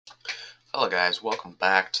Hello, guys. Welcome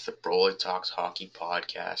back to the Broly Talks Hockey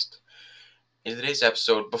podcast. In today's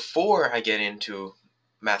episode, before I get into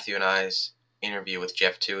Matthew and I's interview with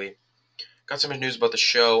Jeff Toohey, got some news about the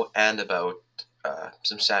show and about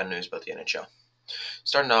some sad news about the NHL.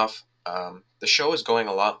 Starting off, the show is going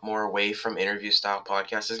a lot more away from interview style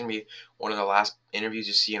podcasts. This is going to be one of the last interviews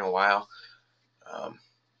you see in a while.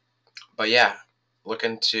 But yeah,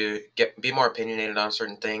 looking to be more opinionated on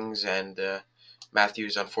certain things, and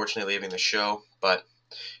Matthew's unfortunately leaving the show, but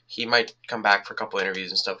he might come back for a couple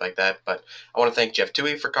interviews and stuff like that. But I want to thank Jeff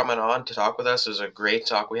Toohey for coming on to talk with us. It was a great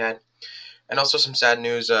talk we had. And also some sad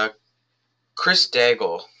news. Chris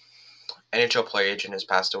Daigle, NHL player agent, has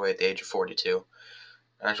passed away at the age of 42.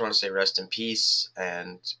 And I just want to say rest in peace.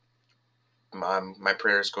 And my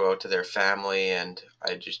prayers go out to their family. And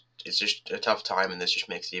it's just a tough time, and this just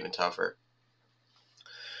makes it even tougher.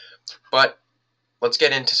 But let's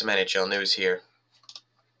get into some NHL news here.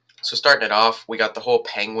 So starting it off, we got the whole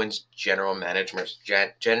Penguins general management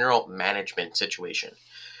situation.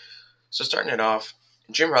 So starting it off,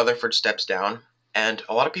 Jim Rutherford steps down, and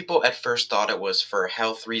a lot of people at first thought it was for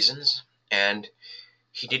health reasons, and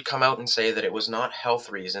he did come out and say that it was not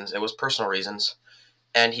health reasons, it was personal reasons,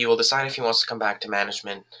 and he will decide if he wants to come back to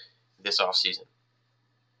management this offseason.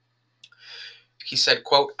 He said,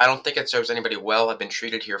 quote, "I don't think it serves anybody well. I've been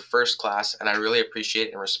treated here first class, and I really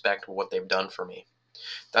appreciate and respect what they've done for me.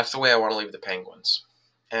 That's the way I want to leave the Penguins."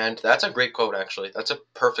 And that's a great quote, actually. That's a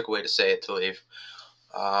perfect way to say it, to leave.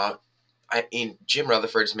 Jim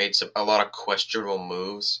Rutherford's made a lot of questionable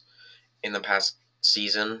moves in the past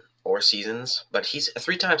season or seasons, but he's a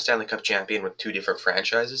three-time Stanley Cup champion with two different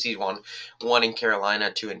franchises. He's won one in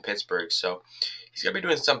Carolina, two in Pittsburgh, so he's got to be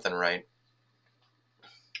doing something right.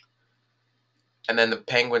 And then the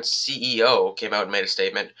Penguins CEO came out and made a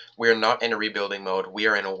statement, "We are not in a rebuilding mode, we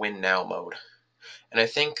are in a win-now mode." And I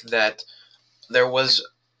think that there was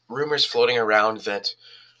rumors floating around that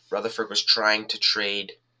Rutherford was trying to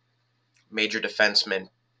trade major defenseman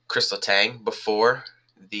Chris Letang before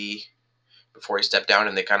he stepped down,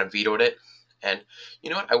 and they kind of vetoed it. And you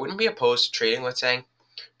know what? I wouldn't be opposed to trading Letang,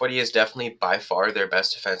 but he is definitely by far their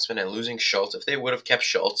best defenseman. And losing Schultz, if they would have kept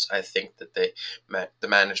Schultz, I think that the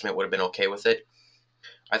management would have been okay with it.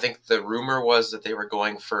 I think the rumor was that they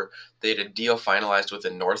had a deal finalized with a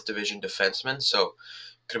North Division defenseman, so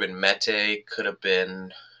could have been Mete, could have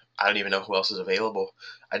been, I don't even know who else is available.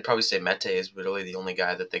 I'd probably say Mete is really the only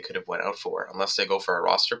guy that they could have went out for, unless they go for a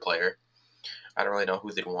roster player. I don't really know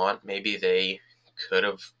who they'd want. Maybe they could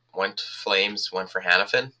have went for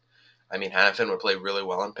Hanifin. I mean, Hanifin would play really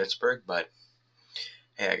well in Pittsburgh, but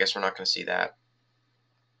hey, I guess we're not going to see that.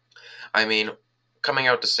 I mean, coming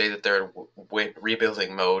out to say that they're in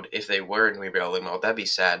rebuilding mode, if they were in rebuilding mode, that'd be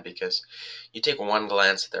sad, because you take one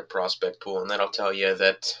glance at their prospect pool, and that'll tell you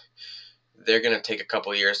that they're going to take a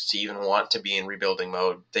couple years to even want to be in rebuilding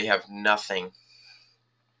mode. They have nothing.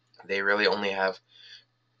 They really only have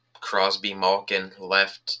Crosby, Malkin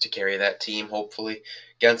left to carry that team, hopefully.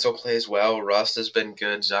 Gensel plays well. Rust has been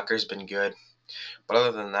good. Zucker's been good. But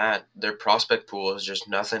other than that, their prospect pool is just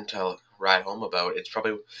nothing to write home about. It's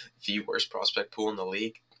probably the worst prospect pool in the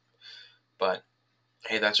league. But,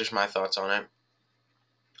 hey, that's just my thoughts on it.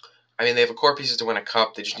 I mean, they have a core pieces to win a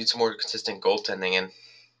cup. They just need some more consistent goaltending. And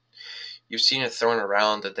you've seen it thrown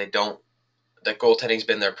around that that goaltending's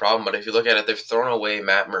been their problem. But if you look at it, they've thrown away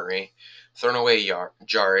Matt Murray, thrown away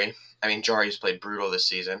Jari. I mean, Jari's played brutal this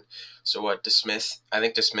season. So what, DeSmith? I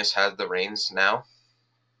think DeSmith has the reins now.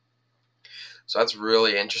 So that's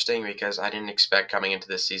really interesting, because I didn't expect coming into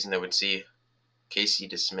this season they would see Casey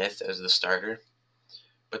DeSmith as the starter.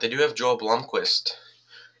 But they do have Joel Blomqvist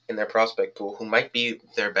in their prospect pool, who might be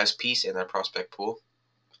their best piece in their prospect pool,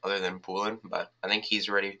 other than Poulin. But I think he's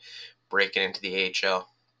already breaking into the AHL.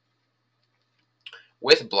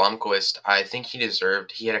 With Blomqvist, I think he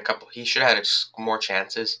should have had more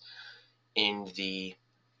chances in the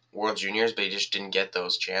World Juniors, but he just didn't get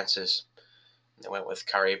those chances. They went with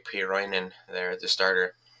Kari Piirainen there, the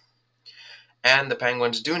starter. And the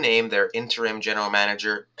Penguins do name their interim general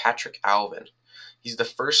manager Patrick Alvin. He's the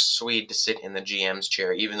first Swede to sit in the GM's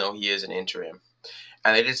chair, even though he is an interim.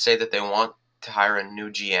 And they did say that they want to hire a new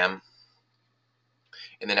GM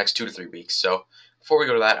in the next 2 to 3 weeks. So before we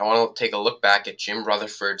go to that, I want to take a look back at Jim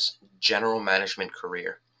Rutherford's general management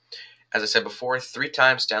career. As I said before,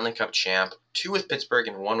 3-time Stanley Cup champ, 2 with Pittsburgh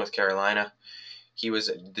and 1 with Carolina. He was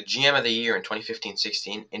the GM of the year in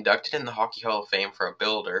 2015-16, inducted in the Hockey Hall of Fame for a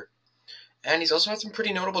builder, and he's also had some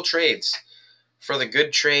pretty notable trades. For the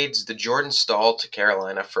good trades, the Jordan Staal to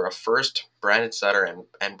Carolina for a first, Brandon Sutter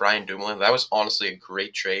and Brian Dumoulin. That was honestly a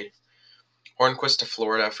great trade. Hornquist to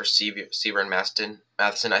Florida for Seaver and Matheson.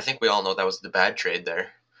 I think we all know that was the bad trade there.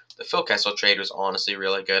 The Phil Kessel trade was honestly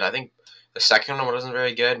really good. I think the second one wasn't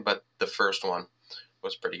very good, but the first one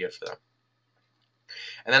was pretty good for them.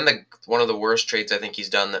 And then one of the worst trades I think he's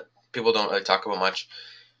done that people don't really talk about much,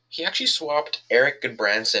 he actually swapped Eric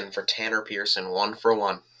Goodbranson for Tanner Pearson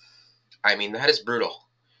 1-for-1. I mean, that is brutal.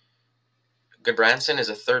 Goodbranson is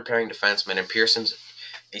a third-pairing defenseman, and Pearson's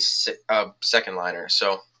a second liner.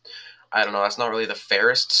 So, I don't know, that's not really the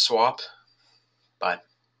fairest swap, but...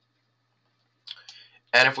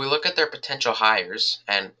 And if we look at their potential hires,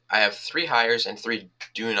 and I have 3 hires and 3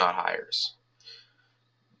 do not hires.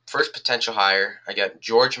 First potential hire, I got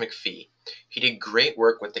George McPhee. He did great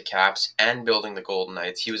work with the Caps and building the Golden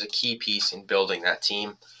Knights. He was a key piece in building that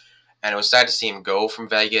team, and it was sad to see him go from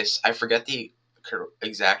Vegas. I forget the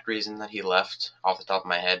exact reason that he left off the top of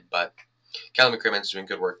my head, but Kelly McCrimmon's doing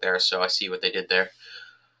good work there, so I see what they did there.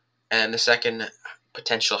 And the second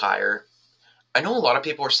potential hire, I know a lot of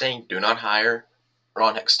people were saying do not hire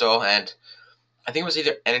Ron Hextall, and I think it was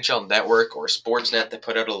either NHL Network or Sportsnet that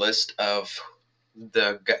put out a list of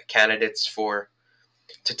the candidates to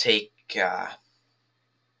take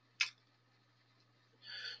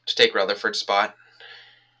Rutherford's spot,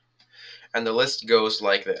 and the list goes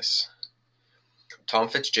like this: Tom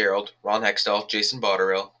Fitzgerald, Ron Hextall, Jason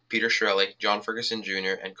Botterill, Peter Chiarelli, John Ferguson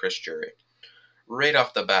Jr., and Chris Drury. Right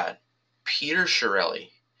off the bat, Peter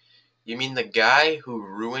Chiarelli. You mean the guy who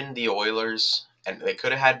ruined the Oilers, and they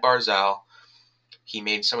could have had Barzal. He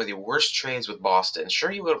made some of the worst trades with Boston. Sure,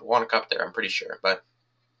 he would have won a cup there, I'm pretty sure, but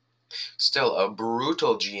still a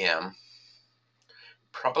brutal GM.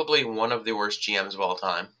 Probably one of the worst GMs of all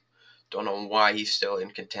time. Don't know why he's still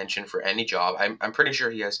in contention for any job. I'm pretty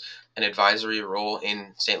sure he has an advisory role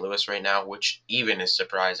in St. Louis right now, which even is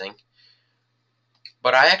surprising.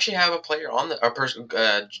 But I actually have a player on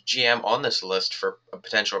GM on this list for a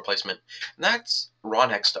potential replacement, and that's Ron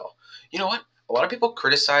Hextall. You know what? A lot of people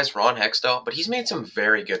criticize Ron Hextall, but he's made some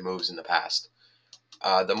very good moves in the past.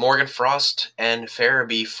 The Morgan Frost and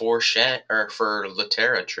Farabee for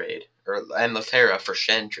Laterra trade, and Laterra for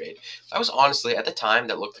Schenn trade. That was honestly, at the time,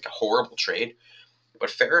 that looked like a horrible trade.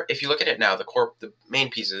 But if you look at it now, the main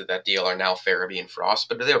pieces of that deal are now Farabee and Frost,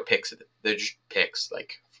 but they were picks. They're just picks,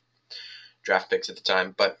 like draft picks at the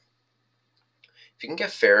time. But if you can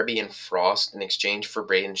get Farabee and Frost in exchange for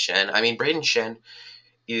Brayden Schenn, I mean, Brayden Schenn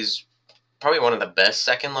is probably one of the best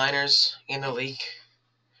second liners in the league.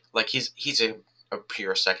 Like, he's a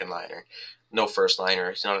pure second liner. No first liner.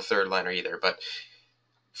 He's not a third liner either. But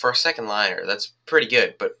for a second liner, that's pretty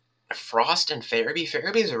good. But Frost and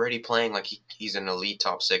Farabee is already playing like he's an elite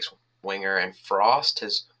top 6 winger. And Frost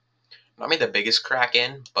has not made the biggest crack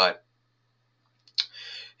in, but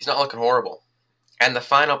he's not looking horrible. And the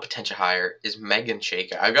final potential hire is Megan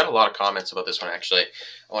Chayka. I got a lot of comments about this one, actually,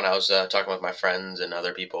 when I was talking with my friends and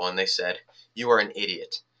other people, and they said, "You are an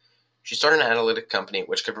idiot." She started an analytic company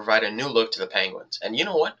which could provide a new look to the Penguins. And you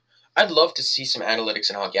know what? I'd love to see some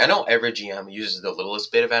analytics in hockey. I know every GM uses the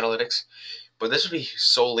littlest bit of analytics, but this would be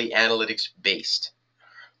solely analytics based.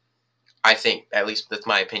 I think, at least that's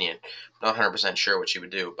my opinion. I'm not 100% sure what she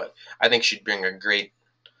would do, but I think she'd bring a great,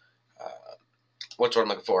 what's what I'm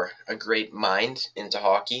looking for? A great mind into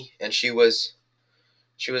hockey. And she was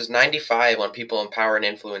 95 on People in Power and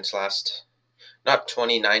Influence not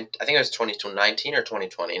 29, I think it was 2019 or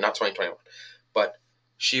 2020, not 2021. But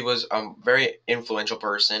she was a very influential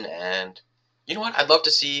person, and you know what? I'd love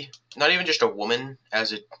to see not even just a woman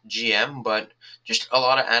as a GM, but just a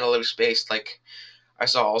lot of analytics based. Like, I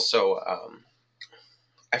saw also,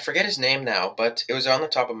 I forget his name now, but it was on the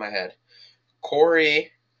top of my head.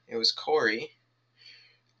 Corey. It was Corey.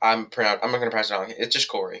 I'm not going to pronounce it wrong. It's just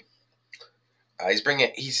Corey.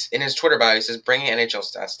 He's in his Twitter bio. He says bringing NHL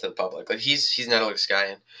stats to the public. Like, he's an analytics guy,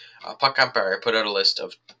 and Puck Empire put out a list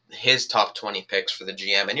of his top 20 picks for the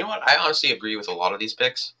GM. And you know what? I honestly agree with a lot of these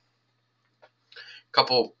picks.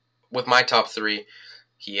 Couple with my top 3,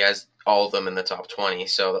 he has all of them in the top 20.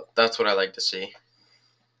 So that's what I like to see.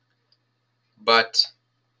 But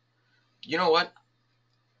you know what?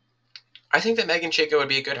 I think that Megan Chayka would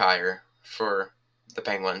be a good hire for the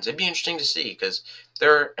Penguins. It'd be interesting to see, because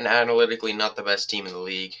they're an analytically not the best team in the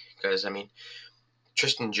league. Because, I mean,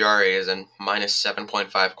 Tristan Jarry is a minus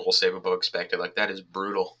 7.5 goal save above expected. Like, that is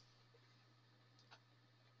brutal.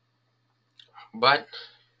 But,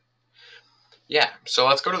 yeah, so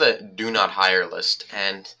let's go to the do not hire list.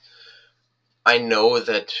 And I know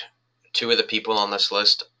that 2 of the people on this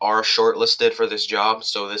list are shortlisted for this job,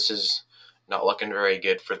 so this is not looking very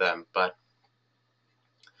good for them. But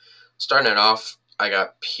starting it off, I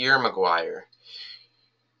got Pierre Maguire.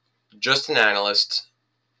 Just an analyst.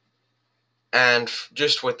 And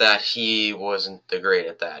just with that, he wasn't the great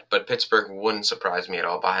at that. But Pittsburgh wouldn't surprise me at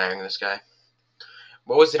all by hiring this guy.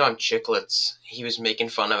 What was it on Chicklets? He was making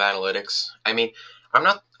fun of analytics. I mean, I'm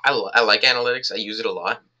not. I like analytics. I use it a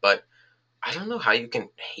lot, but I don't know how you can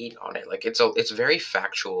hate on it. Like it's very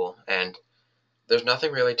factual, and there's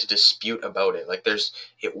nothing really to dispute about it. Like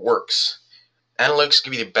it works. Analytics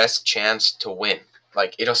give you the best chance to win.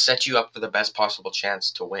 Like it'll set you up for the best possible chance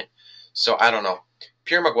to win. So I don't know.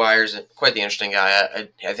 Pierre McGuire is quite the interesting guy.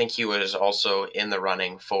 I think he was also in the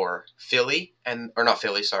running for Philly or not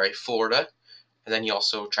Philly, sorry, Florida, and then he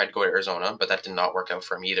also tried to go to Arizona, but that did not work out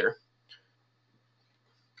for him either.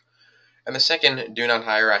 And the second do not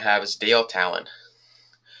hire I have is Dale Talon.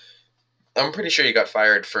 I'm pretty sure he got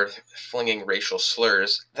fired for flinging racial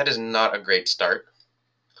slurs. That is not a great start.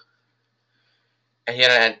 And he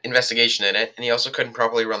had an investigation in it, and he also couldn't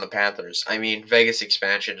properly run the Panthers. I mean, Vegas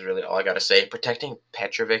expansion is really all I gotta say. Protecting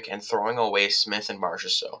Petrovic and throwing away Smith and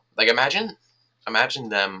Marchessault. Like imagine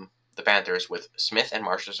them, the Panthers, with Smith and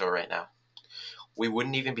Marchessault right now. We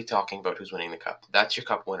wouldn't even be talking about who's winning the cup. That's your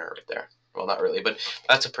cup winner right there. Well, not really, but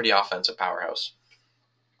that's a pretty offensive powerhouse.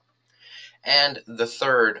 And the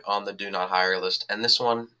third on the do not hire list, and this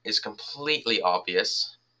one is completely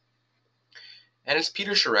obvious, and it's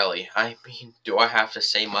Peter Chiarelli. I mean, do I have to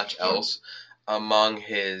say much else? Among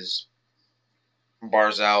his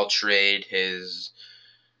Barzal trade, his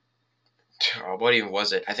what even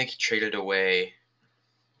was it? I think he traded away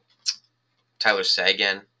Tyler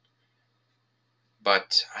Seguin,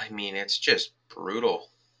 but I mean, it's just brutal.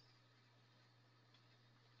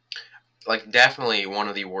 Like, definitely one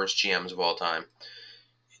of the worst GMs of all time.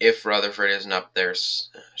 If Rutherford isn't up there,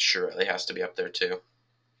 Chiarelli has to be up there too.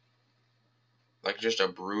 Like, just a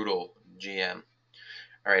brutal GM.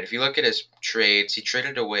 All right, if you look at his trades, he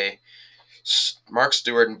traded away Mark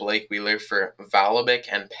Stewart and Blake Wheeler for Valabic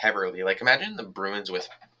and Peverley. Like, imagine the Bruins with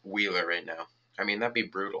Wheeler right now. I mean, that'd be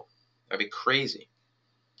brutal. That'd be crazy.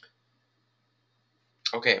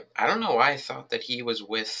 Okay, I don't know why I thought that Chiarelli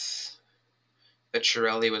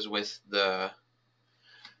was with the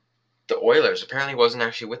Oilers. Apparently, he wasn't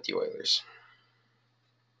actually with the Oilers.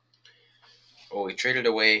 Oh, he traded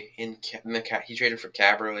away he traded for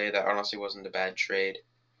Caberlet. That honestly wasn't a bad trade.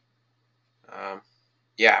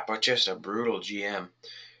 Yeah, but just a brutal GM.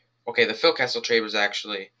 Okay, the Phil Kessel trade was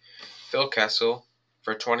actually Phil Kessel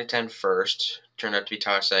for 2010 first. Turned out to be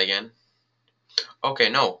Tyler Seguin. Okay,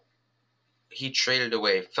 no. He traded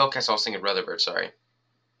away Phil Kessel. I was thinking Rutherford, sorry.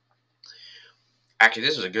 Actually,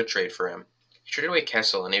 this was a good trade for him. He traded away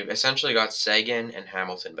Kessel, and he essentially got Seguin and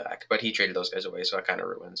Hamilton back. But he traded those guys away, so that kind of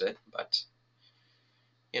ruins it. But,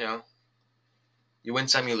 you win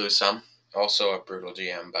some, you lose some. Also a brutal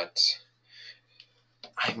GM, but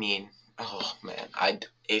I mean, oh man,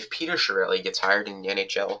 if Peter Chiarelli gets hired in the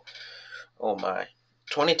NHL, oh my,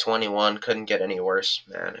 2021 couldn't get any worse,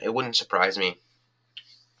 man. It wouldn't surprise me.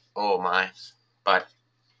 Oh my, but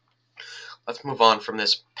let's move on from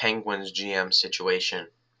this Penguins GM situation,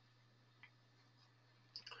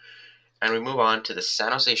 and we move on to the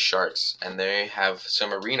San Jose Sharks, and they have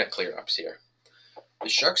some arena clear-ups here. The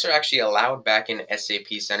Sharks are actually allowed back in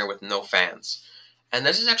SAP Center with no fans. And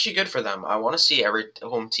this is actually good for them. I want to see every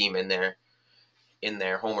home team in their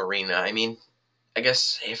home arena. I mean, I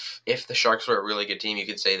guess if the Sharks were a really good team, you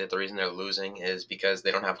could say that the reason they're losing is because they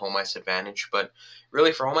don't have home ice advantage. But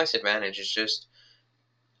really, for home ice advantage, it's just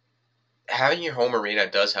having your home arena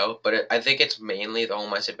does help. But I think it's mainly the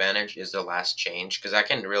home ice advantage is the last change because that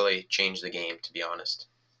can really change the game, to be honest.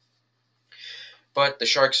 But the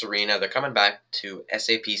Sharks Arena, they're coming back to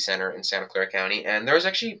SAP Center in Santa Clara County, and I was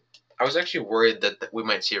actually worried that we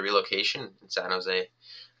might see a relocation in San Jose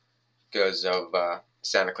because of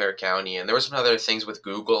Santa Clara County, and there was some other things with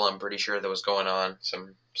Google. I'm pretty sure that was going on,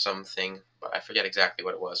 something, but I forget exactly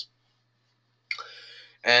what it was.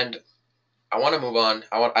 And I want to move on.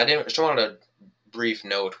 I just wanted a brief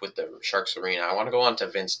note with the Sharks Arena. I want to go on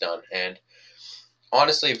to Vince Dunn, and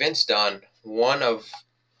honestly, Vince Dunn, one of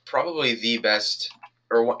probably the best,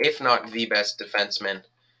 or if not the best defenseman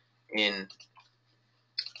in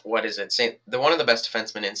one of the best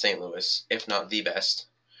defensemen in St. Louis, if not the best,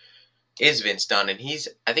 is Vince Dunn, and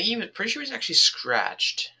I think he was pretty sure he's actually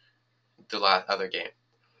scratched the last other game,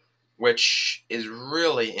 which is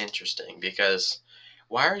really interesting because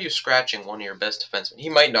why are you scratching one of your best defensemen? He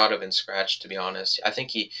might not have been scratched, to be honest. I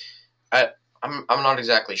think I'm not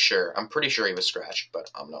exactly sure. I'm pretty sure he was scratched,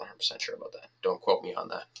 but I'm not 100% sure about that. Don't quote me on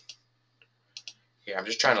that. Yeah, I'm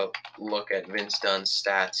just trying to look at Vince Dunn's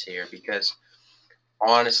stats here because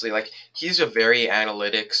honestly, like, he's a very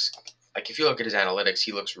analytics. Like, if you look at his analytics,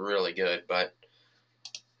 he looks really good, but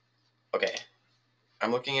okay.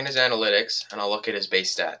 I'm looking at his analytics, and I'll look at his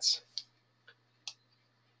base stats.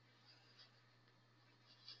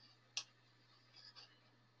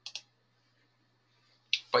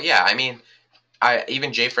 But yeah, I mean,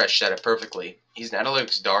 even JFresh said it perfectly. He's an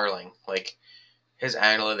analytics darling. Like, his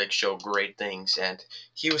analytics show great things, and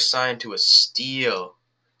he was signed to a steal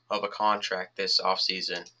of a contract this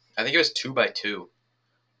offseason. I think it was 2x2.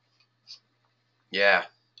 Yeah,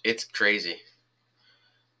 it's crazy.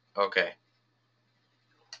 Okay.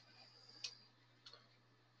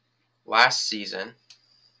 Last season,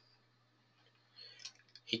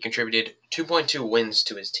 he contributed 2.2 wins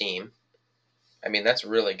to his team. I mean, that's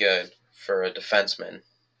really good for a defenseman.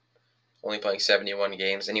 Only playing 71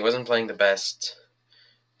 games, and he wasn't playing the best,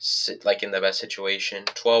 like in the best situation.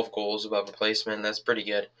 12 goals above replacement, that's pretty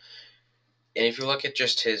good. And if you look at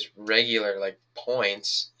just his regular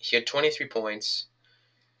points, he had 23 points,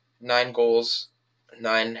 9 goals,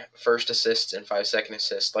 9 first assists, and 5 second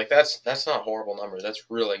assists. Like that's not horrible numbers. That's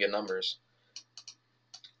really good numbers.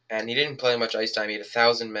 And he didn't play much ice time. He had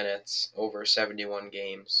 1,000 minutes over 71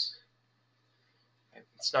 games.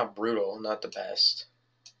 It's not brutal, not the best.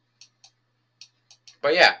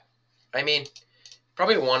 But yeah, I mean,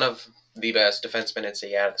 probably one of the best defensemen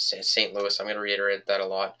in St. Louis. I'm going to reiterate that a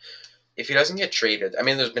lot. If he doesn't get traded, I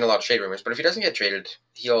mean, there's been a lot of trade rumors, but if he doesn't get traded,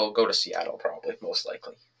 he'll go to Seattle probably, most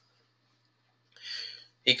likely.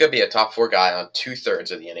 He could be a top 4 guy on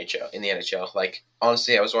 2/3 of the NHL. Like,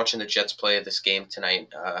 honestly, I was watching the Jets play this game tonight.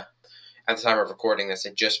 At the time of recording this,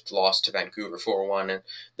 they just lost to Vancouver 4-1, and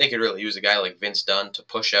they could really use a guy like Vince Dunn to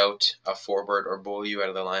push out a Forbort or Beaulieu out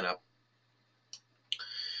of the lineup.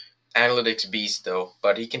 Analytics beast, though,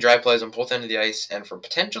 but he can drive plays on both ends of the ice, and for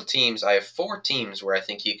potential teams, I have 4 teams where I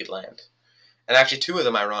think he could land. And actually, 2 of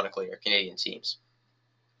them, ironically, are Canadian teams.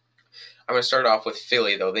 I'm going to start off with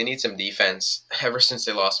Philly, though. They need some defense. Ever since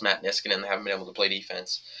they lost Matt Niskanen, they haven't been able to play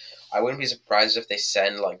defense. I wouldn't be surprised if they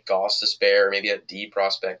send Gostisbehere or maybe a D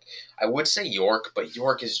prospect. I would say York, but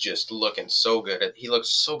York is just looking so good. He looks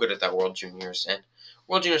so good at that World Juniors, and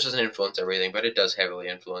World Juniors doesn't influence everything, but it does heavily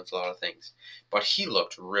influence a lot of things. But he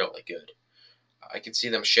looked really good. I could see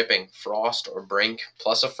them shipping Frost or Brink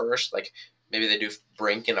plus a first. Maybe they do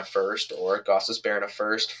Brink in a first or Gostisbehere in a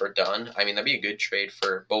first for Dunn. I mean, that'd be a good trade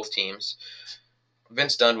for both teams.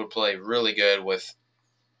 Vince Dunn would play really good with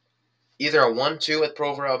either a 1-2 with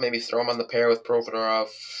Provorov, maybe throw him on the pair with Provorov.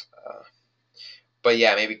 But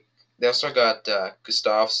yeah, maybe they also got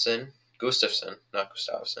Gustafsson, not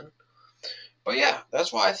Gustafsson. But yeah,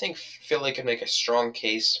 that's why I think Philly can make a strong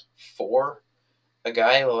case for a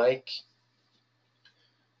guy like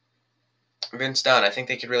Vince Dunn. I think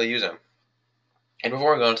they could really use him. And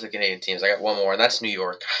before we go into the Canadian teams, I got one more, and that's New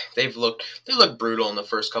York. They looked brutal in the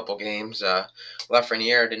first couple games.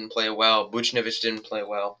 Lafreniere didn't play well. Buchnevich didn't play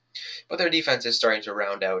well. But their defense is starting to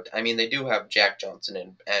round out. I mean, they do have Jack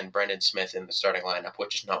Johnson and Brendan Smith in the starting lineup,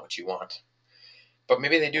 which is not what you want. But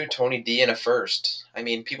maybe they do Tony D in a first. I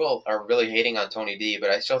mean, people are really hating on Tony D,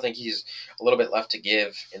 but I still think he's a little bit left to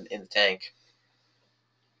give in the tank.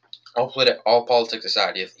 All politics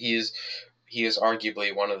aside, he is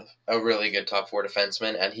arguably one of a really good top 4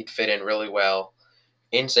 defenseman, and he'd fit in really well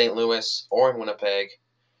in St. Louis or in Winnipeg.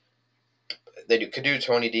 They could do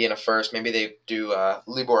Tony D in a first. Maybe they do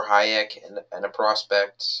Libor Hayek and a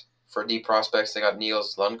prospect. For D prospects, they got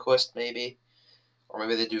Niels Lundqvist, maybe. Or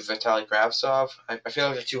maybe they do Vitaly Kravtsov. I feel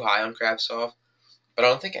like they're too high on Kravtsov. But I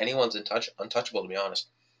don't think anyone's untouchable, to be honest.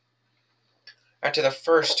 Right to the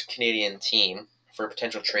first Canadian team for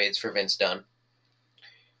potential trades for Vince Dunn.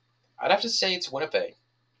 I'd have to say it's Winnipeg.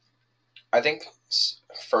 I think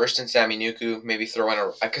first and Sami Niku, maybe throw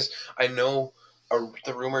in because I know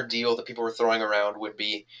the rumored deal that people were throwing around would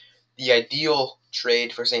be the ideal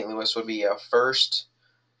trade for St. Louis would be a first,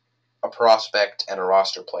 a prospect, and a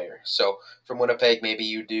roster player. So from Winnipeg, maybe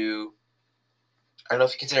you do. I don't know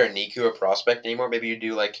if you consider Niku a prospect anymore. Maybe you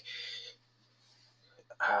do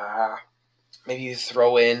maybe you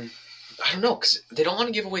throw in. I don't know, because they don't want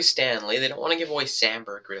to give away Stanley. They don't want to give away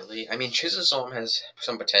Sandberg, really. I mean, Chisholm has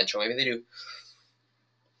some potential. Maybe they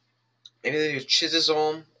do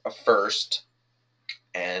Chisholm a first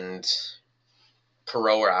and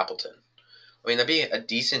Perreault or Appleton. I mean, that'd be a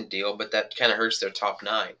decent deal, but that kind of hurts their top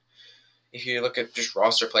 9. If you look at just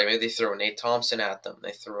roster play, maybe they throw Nate Thompson at them.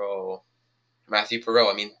 They throw Matthew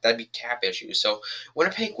Perreault. I mean, that'd be cap issues. So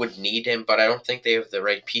Winnipeg would need him, but I don't think they have the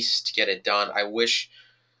right pieces to get it done. I wish,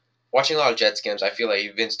 watching a lot of Jets games, I feel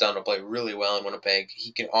like Vince Dunn will play really well in Winnipeg.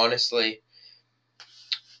 He can honestly,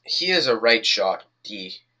 he is a right shot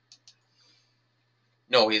D.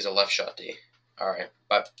 No, he's a left shot D. All right,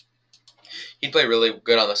 but He'd play really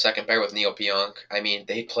good on the second pair with Neil Pionk. I mean,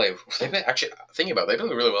 actually, thinking about it, they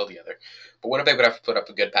play really well together. But Winnipeg would have to put up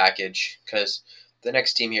a good package because the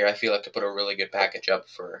next team here, I feel like, could put a really good package up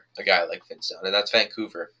for a guy like Vince Dunn, and that's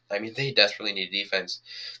Vancouver. I mean, they desperately need defense.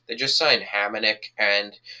 They just signed Hamonic,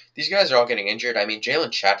 and these guys are all getting injured. I mean,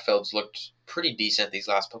 Jalen Chatfield's looked pretty decent these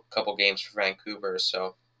last couple games for Vancouver,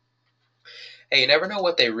 so hey, you never know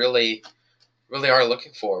what they really are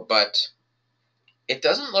looking for, but it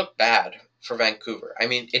doesn't look bad for Vancouver. I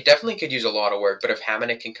mean, it definitely could use a lot of work, but if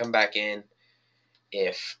Hamonic can come back in,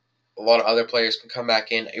 if a lot of other players can come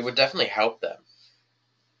back in, it would definitely help them.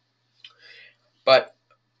 But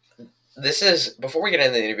before we get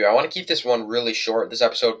into the interview, I want to keep this one really short, this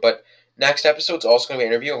episode, but next episode's also going to be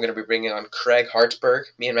an interview. I'm going to be bringing on Craig Hartsburg.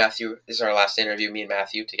 Me and Matthew, this is our last interview, me and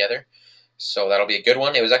Matthew together. So that'll be a good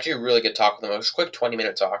one. It was actually a really good talk with him. It was a quick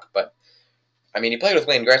 20-minute talk, but I mean, he played with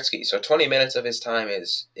Wayne Gretzky, so 20 minutes of his time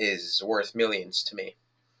is worth millions to me.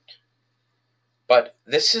 But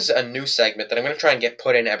this is a new segment that I'm going to try and get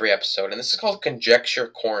put in every episode, and this is called Conjecture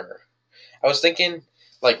Corner. I was thinking,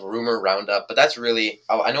 like, Rumor Roundup, but that's really,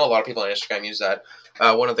 I know a lot of people on Instagram use that.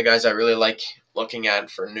 One of the guys I really like looking at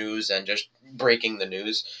for news and just breaking the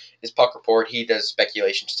news is Puck Report. He does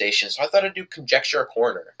Speculation Station, so I thought I'd do Conjecture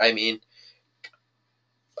Corner. I mean,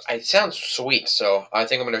 it sounds sweet, so I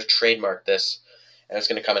think I'm going to trademark this, and it's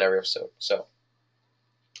going to come in every episode. So,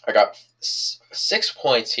 I got 6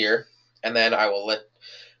 points here, and then I will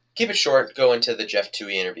keep it short, go into the Jeff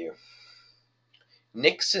Toohey interview.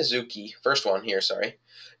 Nick Suzuki, first one here, sorry.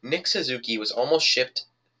 Nick Suzuki was almost shipped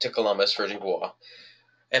to Columbus for Dubois,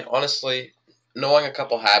 and honestly, knowing a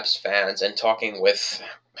couple Habs fans and talking with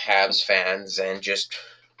Habs fans and just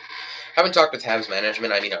haven't talked with Habs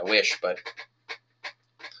management, I mean, I wish, but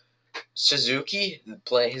Suzuki,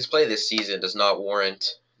 his play this season does not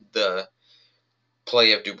warrant the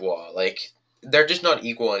play of Dubois. Like, they're just not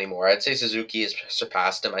equal anymore. I'd say Suzuki has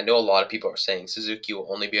surpassed him. I know a lot of people are saying Suzuki will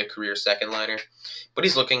only be a career second liner, but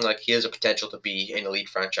he's looking like he has a potential to be an elite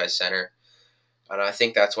franchise center. And I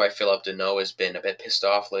think that's why Philip Deneau has been a bit pissed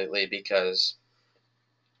off lately, because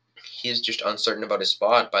he's just uncertain about his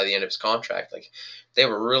spot by the end of his contract. Like, they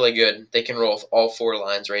were really good. They can roll with all four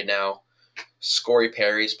lines right now. Corey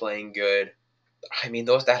Perry's playing good. I mean,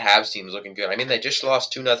 that Habs team is looking good. I mean, they just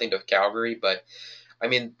lost 2-0 to Calgary, but I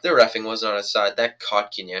mean, the refing wasn't on his side. That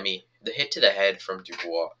Kotkaniemi, the hit to the head from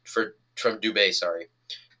Dubé, sorry,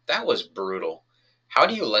 that was brutal. How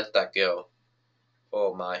do you let that go?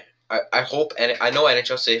 Oh my! I hope, and I know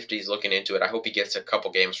NHL Safety is looking into it. I hope he gets a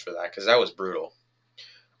couple games for that, because that was brutal.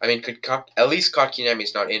 I mean, at least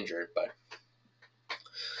Kotkaniemi's not injured, but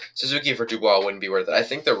Suzuki for Dubois wouldn't be worth it. I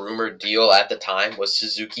think the rumored deal at the time was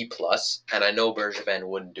Suzuki plus, and I know Bergevin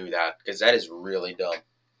wouldn't do that, because that is really dumb.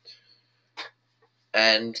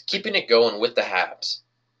 And keeping it going with the Habs,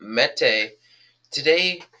 Mete,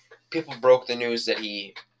 today people broke the news that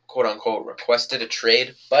he, quote-unquote, requested a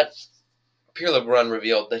trade, but Pierre LeBrun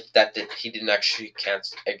revealed that he didn't actually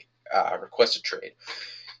request a trade.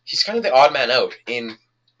 He's kind of the odd man out in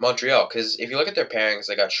Montreal, because if you look at their pairings,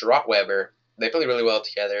 they got Sherratt Weber. They play really well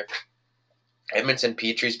together. Edmondson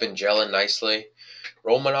Petrie's been gelling nicely.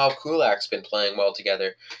 Romanov Kulak's been playing well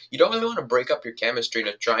together. You don't really want to break up your chemistry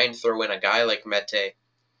to try and throw in a guy like Mete,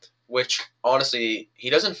 which, honestly, he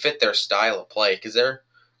doesn't fit their style of play, because they're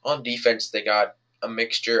on defense, they got a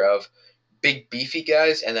mixture of big, beefy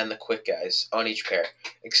guys and then the quick guys on each pair,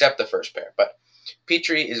 except the first pair. But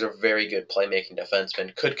Petrie is a very good playmaking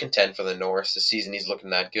defenseman, could contend for the Norris this season. He's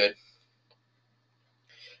looking that good.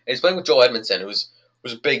 And he's playing with Joel Edmondson, who's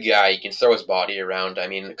a big guy. He can throw his body around. I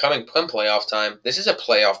mean, come playoff time, this is a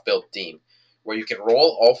playoff-built team where you can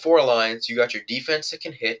roll all four lines. You got your defense that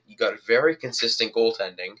can hit. You got very consistent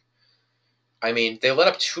goaltending. I mean, they let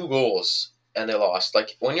up 2 goals and they lost.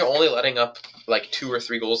 Like, when you're only letting up like 2 or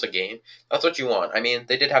 3 goals a game, that's what you want. I mean,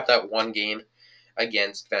 they did have that one game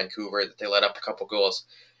against Vancouver that they let up a couple goals.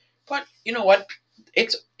 But you know what?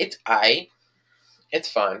 It's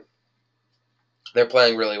fine. They're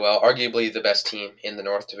playing really well. Arguably the best team in the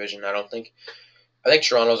North Division, I think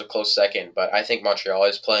Toronto's a close second, but I think Montreal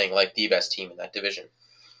is playing like the best team in that division.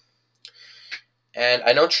 And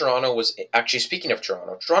I know Toronto was, actually speaking of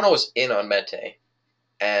Toronto was in on Mete,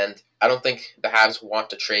 and I don't think the Habs want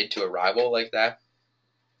to trade to a rival like that.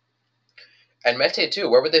 And Mete too,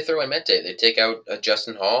 where would they throw in Mete? They take out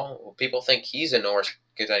Justin Hall? Well, people think he's a Norris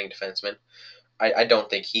contending defenseman. I don't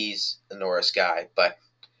think he's a Norris guy, but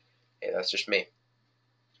hey, that's just me.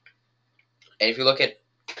 And if you look at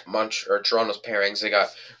Toronto's pairings, they got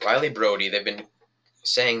Riley Brody. They've been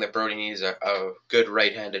saying that Brody needs a good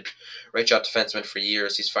right shot defenseman for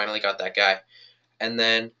years. He's finally got that guy. And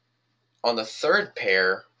then On the third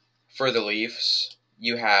pair for the Leafs,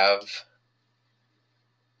 you have.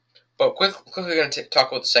 But quickly going to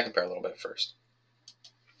talk about the second pair a little bit first.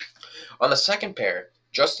 On the second pair,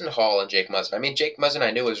 Justin Hall and Jake Muzzin. I mean, Jake Muzzin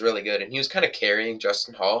I knew was really good, and he was kind of carrying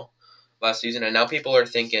Justin Hall last season. And now people are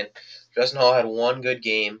thinking Justin Hall had one good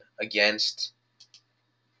game against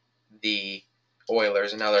the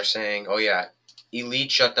Oilers, and now they're saying, oh yeah,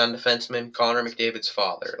 elite shutdown defenseman, Connor McDavid's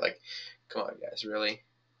father. Like, come on, guys, really?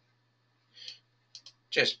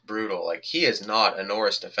 Just brutal. Like, he is not a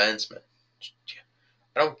Norris defenseman.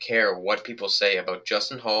 I don't care what people say about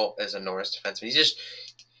Justin Hall as a Norris defenseman.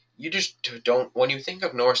 You just don't. When you think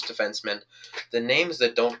of Norris defensemen, the names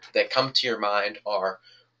that come to your mind are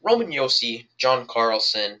Roman Josi, John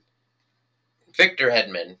Carlson, Victor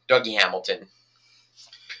Hedman, Dougie Hamilton.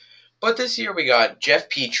 But this year we got Jeff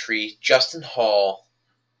Petrie, Justin Hall.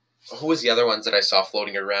 Who was the other ones that I saw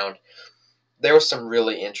floating around? There were some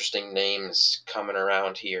really interesting names coming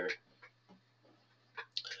around here.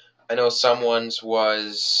 I know someone's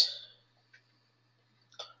was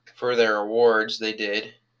for their awards they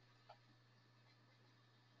did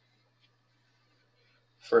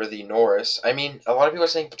for the Norris. I mean, a lot of people are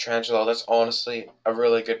saying Pietrangelo. That's honestly a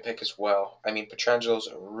really good pick as well. I mean, Pietrangelo's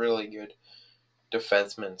a really good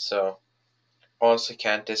defenseman, so honestly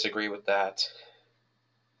can't disagree with that.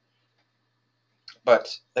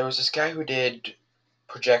 But there was this guy who did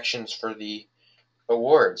projections for the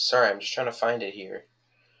awards. Sorry, I'm just trying to find it here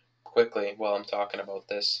quickly while I'm talking about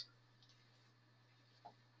this.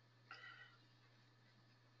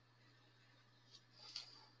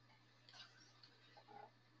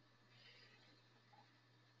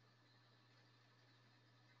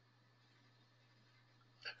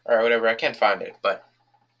 Alright, whatever, I can't find it, but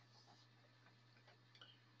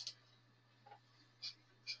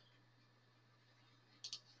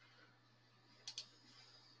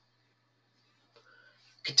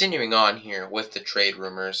continuing on here with the trade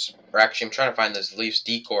rumors, or actually I'm trying to find this Leafs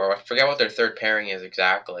decor. I forget what their third pairing is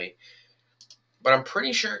exactly. But I'm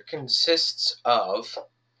pretty sure it consists of,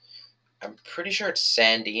 I'm pretty sure it's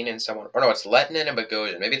Sandin and someone, or no, it's Lehtinen and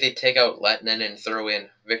Bogosian. Maybe they take out Lehtinen and throw in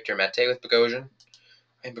Victor Mete with Bogosian.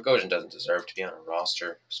 I mean, Bogosian doesn't deserve to be on a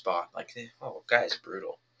roster spot. Like, oh, guy's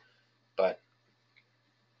brutal. But,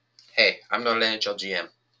 hey, I'm not an NHL GM.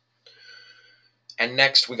 And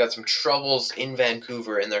next, we got some troubles in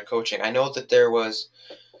Vancouver in their coaching. I know that there was,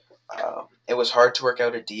 it was hard to work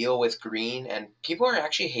out a deal with Green, and people are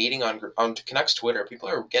actually hating on Canucks Twitter. People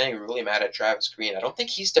are getting really mad at Travis Green. I don't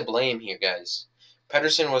think he's to blame here, guys.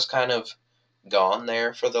 Pettersson was kind of gone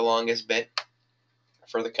there for the longest bit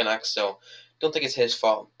for the Canucks, so don't think it's his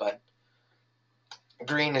fault. But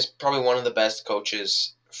Green is probably one of the best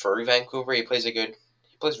coaches for Vancouver. He plays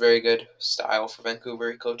very good style for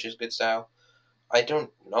Vancouver. He coaches good style. I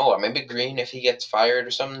don't know. Maybe Green, if he gets fired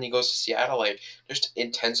or something, he goes to Seattle. Like, just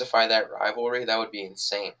intensify that rivalry. That would be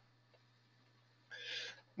insane.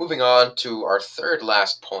 Moving on to our third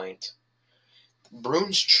last point.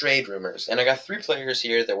 Bruins trade rumors. And I got 3 players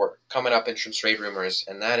here that were coming up in trade rumors,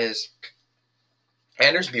 and that is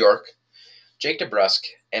Anders Bjork, Jake DeBrusk,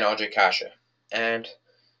 and Andre Kasha. And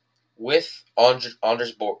with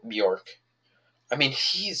Anders Bjork, I mean,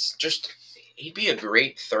 he'd be a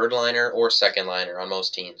great third liner or second liner on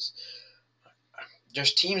most teams.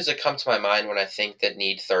 There's teams that come to my mind when I think that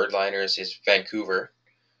need third liners is Vancouver.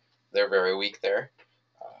 They're very weak there.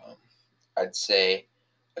 I'd say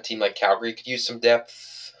a team like Calgary could use some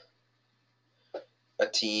depth. A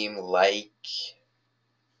team like,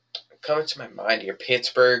 coming to my mind here,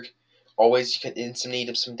 Pittsburgh always in some need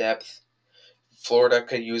of some depth. Florida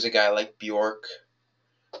could use a guy like Bjork.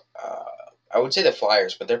 I would say the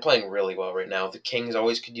Flyers, but they're playing really well right now. The Kings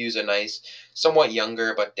always could use a nice, somewhat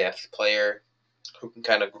younger but depth player who can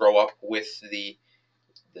kind of grow up with the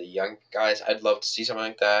young guys. I'd love to see something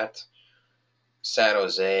like that. San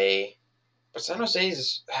Jose. But San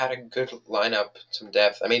Jose's had a good lineup, some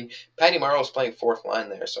depth. I mean, Patty Morrow's playing fourth line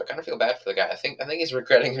there, so I kind of feel bad for the guy. I think he's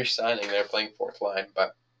regretting resigning there, playing fourth line.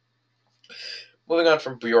 But moving on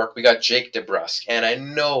from Bjork, we got Jake DeBrusk, and I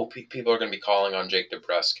know people are going to be calling on Jake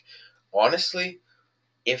DeBrusk. Honestly,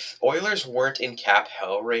 if Oilers weren't in cap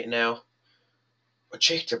hell right now,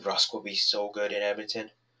 Jake DeBrusk will be so good in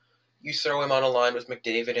Edmonton. You throw him on a line with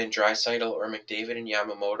McDavid and Draisaitl or McDavid and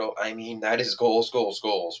Yamamoto, I mean, that is goals, goals,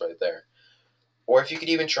 goals right there. Or if you could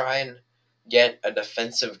even try and get a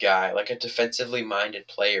defensive guy, like a defensively minded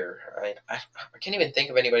player. I can't even think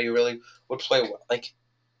of anybody who really would play well. Like,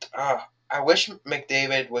 I wish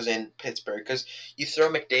McDavid was in Pittsburgh, because you throw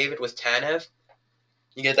McDavid with Tanev,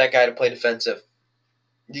 you get that guy to play defensive.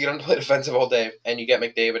 You get him to play defensive all day, and you get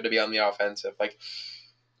McDavid to be on the offensive. Like,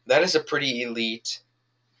 that is a pretty elite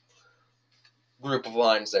group of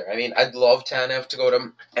lines there. I mean, I'd love Tanev to go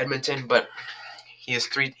to Edmonton, but he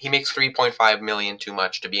makes 3.5 million too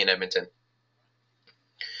much to be in Edmonton.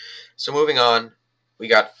 So moving on, we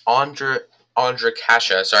got Ondrej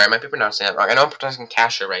Kase. Sorry, I might be pronouncing that wrong. I know I'm pronouncing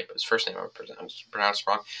Kase right, but his first name I pronounced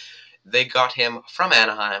wrong. They got him from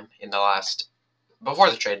Anaheim before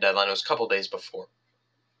the trade deadline. It was a couple days before.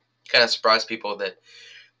 Kind of surprised people that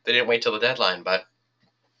they didn't wait till the deadline. But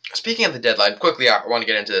speaking of the deadline, quickly, I want to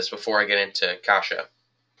get into this before I get into Kase.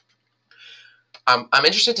 I'm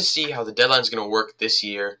interested to see how the deadline is going to work this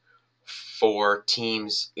year for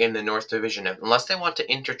teams in the North Division, unless they want to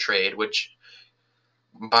intertrade, which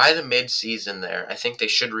by the mid-season there, I think they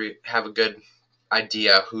should have a good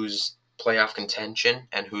idea who's playoff contention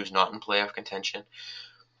and who's not in playoff contention.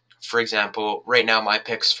 For example, right now my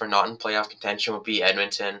picks for not in playoff contention would be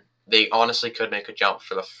Edmonton. They honestly could make a jump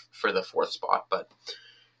for the fourth spot, but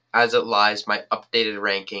as it lies, my updated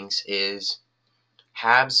rankings is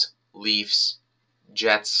Habs, Leafs,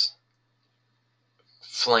 Jets,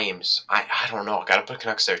 Flames. I don't know. I gotta put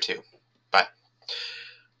Canucks there too. But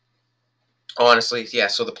honestly, yeah,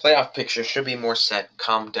 so the playoff picture should be more set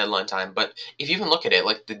come deadline time. But if you even look at it,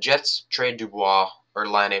 like the Jets trade Dubois or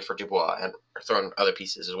Laine for Dubois and are throwing other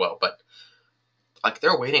pieces as well. But like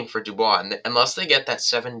they're waiting for Dubois, and unless they get that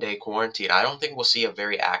 7-day quarantine, I don't think we'll see a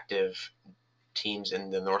very active teams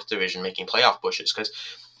in the North Division making playoff pushes, because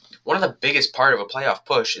one of the biggest part of a playoff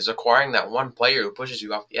push is acquiring that one player who pushes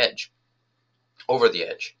you over the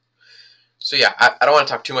edge. So yeah, I don't want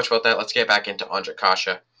to talk too much about that. Let's get back into Ondrej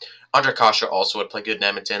Kase. Ondrej Kase also would play good in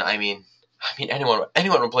Edmonton. I mean, anyone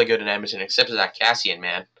would play good in Edmonton except Zach Kassian,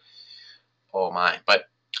 man. Oh my! But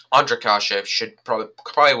Ondrej Kase should probably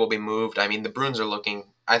will be moved. I mean, the Bruins are looking.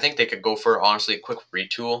 I think they could go for honestly a quick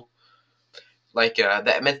retool. Like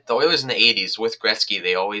the Oilers in the '80s with Gretzky,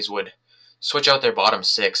 they always would switch out their bottom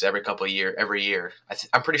six every year.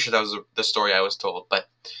 I'm pretty sure that was the story I was told, but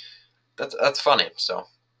that's funny. So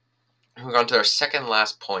moving on to our second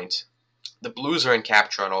last point. The Blues are in cap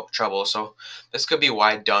trouble, so this could be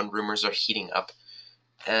why Dunn rumors are heating up.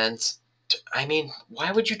 And I mean,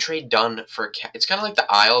 why would you trade Dunn for a cap? It's kind of like the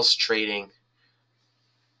Isles trading.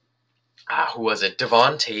 Who was it?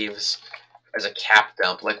 Devon Taves as a cap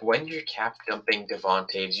dump. Like when you're cap dumping Devon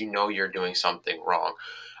Taves, you know you're doing something wrong.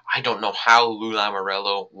 I don't know how Lou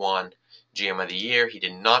Lamoriello won GM of the Year. He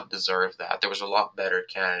did not deserve that. There was a lot better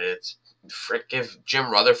candidates. Frick, give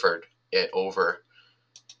Jim Rutherford it over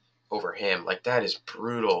him. Like that is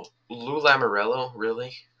brutal. Lou Lamoriello,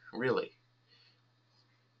 really, really.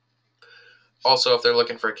 Also, if they're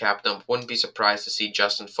looking for a cap dump, wouldn't be surprised to see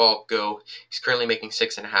Justin Falk go. He's currently making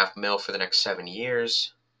 $6.5 million for the next 7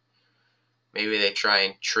 years. Maybe they try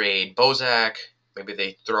and trade Bozak. Maybe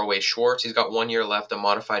they throw away Schwartz. He's got 1 year left, a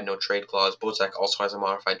modified no trade clause. Bozak also has a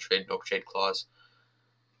modified no trade clause.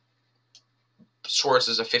 Schwartz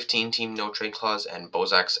is a 15-team no trade clause, and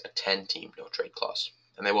Bozak's a 10-team no trade clause.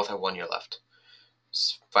 And they both have 1 year left.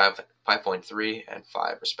 5.3 and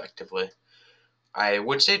 5 respectively. I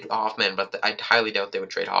would say Hoffman, but I highly doubt they would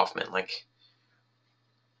trade Hoffman. Like,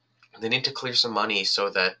 they need to clear some money so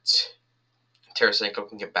that Tarasenko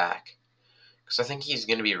can get back. Because I think he's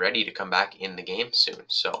going to be ready to come back in the game soon.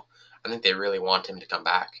 So I think they really want him to come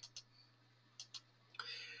back.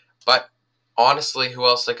 But honestly, who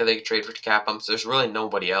else could they trade for cap bumps? There's really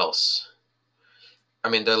nobody else. I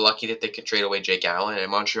mean, they're lucky that they could trade away Jake Allen,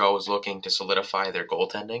 and Montreal was looking to solidify their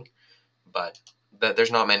goaltending. But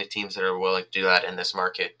there's not many teams that are willing to do that in this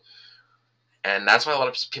market. And that's why a lot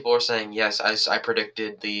of people are saying, yes, I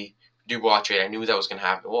predicted the Dubois trade. I knew that was going to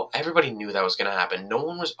happen. Well, everybody knew that was going to happen. No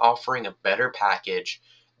one was offering a better package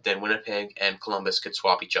than Winnipeg and Columbus could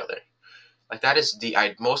swap each other. Like, that is the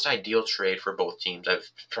most ideal trade for both teams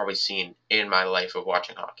I've probably seen in my life of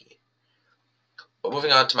watching hockey. But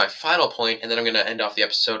moving on to my final point, and then I'm going to end off the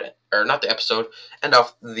episode, or not the episode, end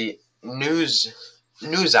off the news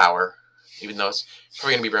hour, even though it's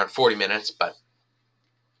probably going to be around 40 minutes, but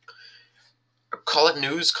call it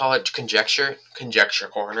news, call it conjecture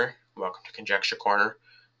corner. Welcome to Conjecture Corner.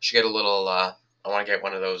 Should get a little, I want to get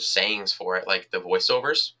one of those sayings for it, like the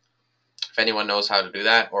voiceovers. If anyone knows how to do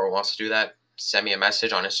that or wants to do that, send me a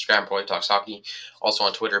message on Instagram, Broly Talks Hockey. Also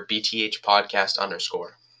on Twitter, BTH Podcast _.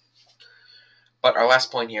 But our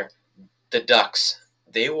last point here, the Ducks,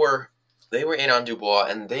 they were in on Dubois,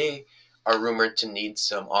 and they are rumored to need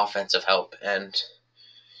some offensive help. And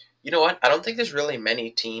you know what? I don't think there's really many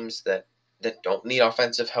teams that don't need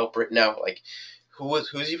offensive help right now. Like,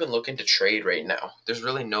 who's even looking to trade right now? There's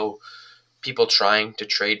really no people trying to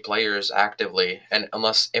trade players actively, and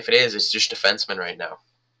if it is, it's just defensemen right now.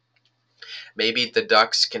 Maybe the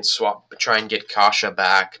Ducks can try and get Kasha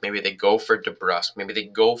back. Maybe they go for DeBrusque. Maybe they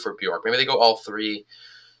go for Bjork. Maybe they go all three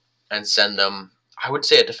and send them, I would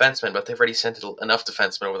say a defenseman, but they've already sent enough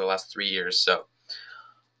defensemen over the last 3 years. So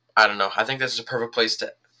I don't know. I think this is a perfect place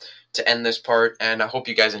to end this part, and I hope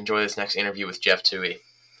you guys enjoy this next interview with Jeff Toohey.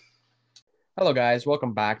 Hello, guys.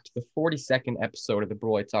 Welcome back to the 42nd episode of the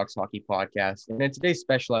Broy Talks Hockey Podcast. And in today's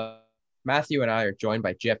special, Matthew and I are joined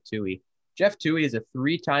by Jeff Toohey. Jeff Toohey is a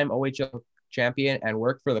three-time OHL champion and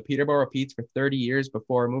worked for the Peterborough Petes for 30 years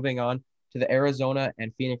before moving on to the Arizona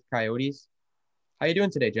and Phoenix Coyotes. How you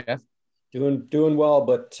doing today, Jeff? Doing well,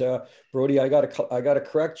 but Brody, I gotta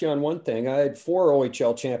correct you on one thing. I had 4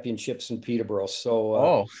 OHL championships in Peterborough.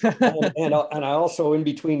 So and I also, in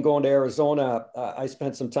between going to Arizona, I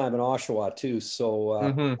spent some time in Oshawa too.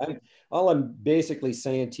 So all I'm basically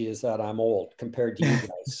saying to you is that I'm old compared to you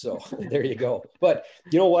guys. So there you go. But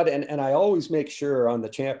you know what? And I always make sure on the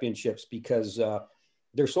championships, because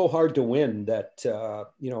they're so hard to win, that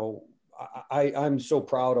I'm so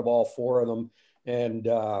proud of all 4 of them. And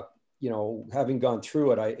having gone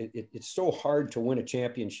through it, it's so hard to win a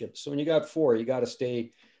championship. So when you got 4, you got to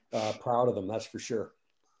stay proud of them. That's for sure.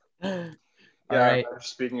 Yeah. Right.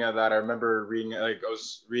 Speaking of that, I remember reading, I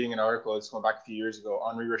was reading an article, it's going back a few years ago.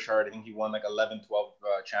 Henri Richard, I think he won 11, 12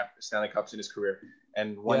 Stanley Cups in his career.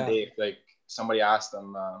 And one day, somebody asked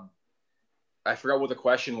him, I forgot what the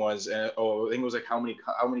question was. I think it was how many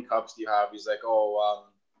cups do you have? He's like,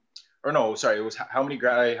 or no, sorry, it was how many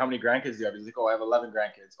grandkids do you have? He's like, I have 11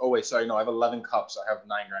 grandkids. Oh wait, sorry, no, I have 11 cups. I have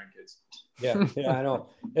 9 grandkids. Yeah, I know.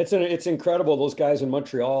 It's incredible, those guys in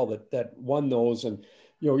Montreal that won those, and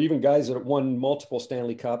even guys that won multiple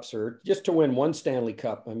Stanley Cups, or just to win one Stanley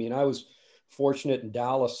Cup. I mean, I was fortunate in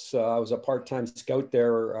Dallas. I was a part-time scout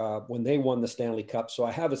there when they won the Stanley Cup, so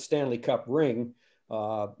I have a Stanley Cup ring,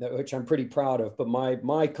 which I'm pretty proud of. But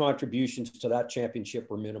my contributions to that championship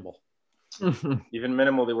were minimal. Even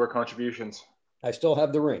minimal, they were contributions. I still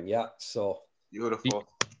have the ring. Yeah. So beautiful.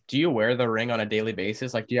 Do you wear the ring on a daily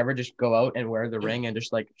basis? Do you ever just go out and wear the ring and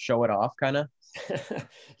just show it off kind of?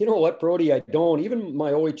 You know what, Brody? I don't. Even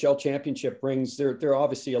my OHL championship rings, they're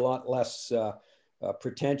obviously a lot less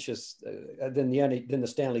pretentious than the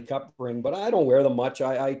Stanley Cup ring, but I don't wear them much.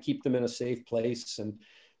 I keep them in a safe place. And,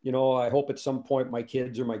 I hope at some point my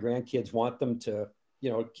kids or my grandkids want them to,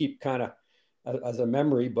 keep kind of as a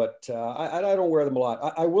memory, but I don't wear them a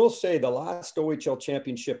lot. I will say the last OHL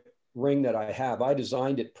championship ring that I have, I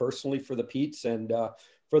designed it personally for the Petes and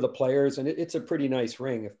for the players, and it's a pretty nice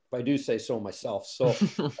ring, if I do say so myself. So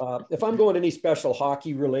if I'm going to any special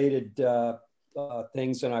hockey related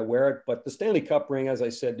things, then I wear it. But the Stanley Cup ring, as I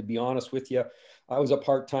said, to be honest with you, I was a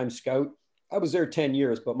part-time scout. I was there 10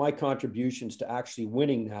 years, but my contributions to actually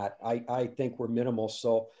winning that, I think, were minimal.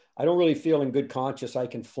 So I don't really feel in good conscience I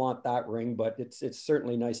can flaunt that ring, but it's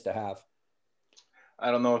certainly nice to have.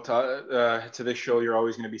 I don't know. To this show, you're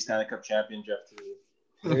always going to be Stanley Cup champion, Jeff.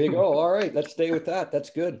 There you go. All right, let's stay with that. That's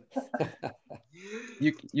good.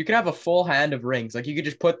 You can have a full hand of rings. You could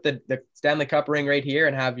just put the Stanley Cup ring right here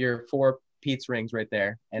and have your 4 Pete's rings right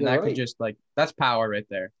there. And you're that right. Could just that's power right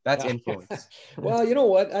there. That's influence. Well, you know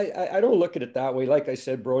what? I don't look at it that way. Like I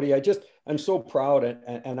said, Brody, I'm so proud.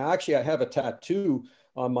 And actually I have a tattoo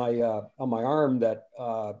on my arm that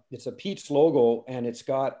it's a Pete's logo, and it's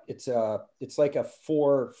like a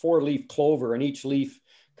four leaf clover, and each leaf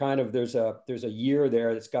kind of there's a year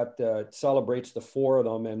there that's got celebrates the 4 of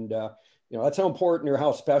them. And that's how important or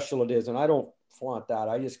how special it is. And I don't flaunt that.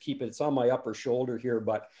 I just keep it. It's on my upper shoulder here,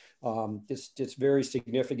 but it's very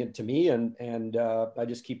significant to me, and I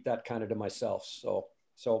just keep that kind of to myself.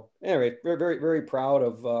 So anyway, very, very, very proud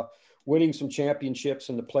of winning some championships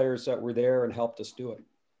and the players that were there and helped us do it.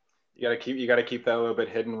 You gotta keep that a little bit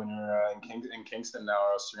hidden when you're in Kingston now,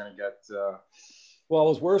 or else you're gonna get. Well, it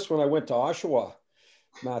was worse when I went to Oshawa,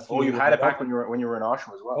 Matthew. Oh, you had it back when you were in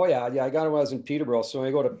Oshawa as well. Oh yeah, I got it when I was in Peterborough. So when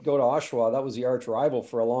I go to Oshawa, that was the arch rival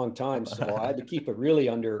for a long time. So I had to keep it really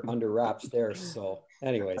under wraps there. So,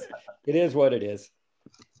 anyways, it is what it is.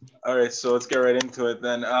 All right, so let's get right into it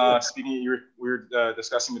then. Speaking, we were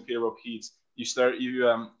discussing the Peterborough Petes. You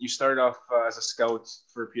started off as a scout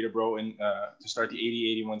for Peterborough to start the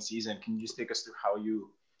 80-81 season. Can you just take us through how you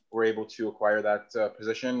were able to acquire that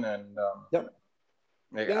position? And yep.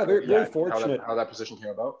 Yeah, very fortunate. How that position came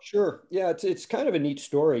about. Sure. Yeah, it's kind of a neat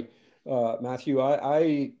story, Matthew.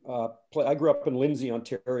 I grew up in Lindsay,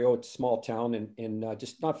 Ontario. It's a small town in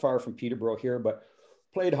just not far from Peterborough here, but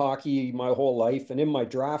played hockey my whole life. And in my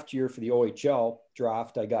draft year for the OHL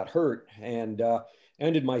draft, I got hurt and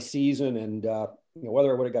ended my season. And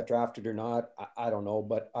whether I would have got drafted or not, I don't know.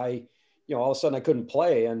 But all of a sudden I couldn't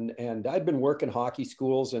play, and I'd been working hockey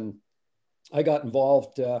schools and I got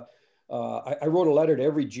involved. I wrote a letter to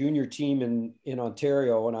every junior team in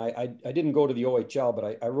Ontario, and I didn't go to the OHL,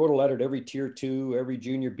 but I wrote a letter to every tier 2, every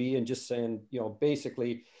junior B, and just saying,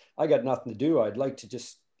 basically, I got nothing to do. I'd like to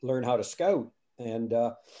just learn how to scout. And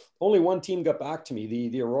only one team got back to me,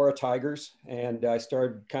 the Aurora Tigers, and I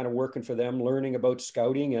started kind of working for them, learning about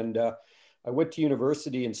scouting. And I went to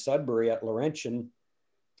university in Sudbury at Laurentian.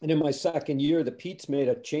 And in my second year, the Petes made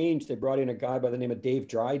a change. They brought in a guy by the name of Dave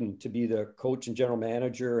Dryden to be the coach and general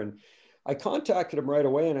manager. And I contacted him right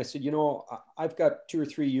away and I said, I've got 2 or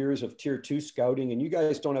 3 years of tier 2 scouting and you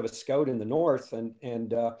guys don't have a scout in the North. And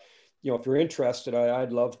if you're interested,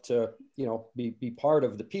 I'd love to, be part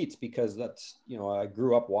of the Petes because that's, I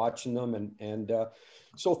grew up watching them. And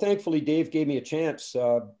so thankfully, Dave gave me a chance,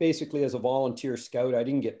 basically as a volunteer scout. I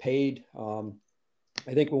didn't get paid.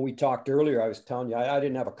 I think when we talked earlier, I was telling you, I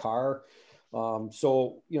didn't have a car.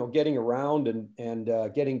 So, getting around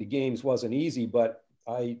and getting to games wasn't easy, but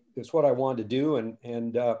it's what I wanted to do.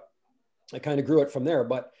 And I kind of grew it from there.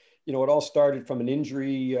 But, it all started from an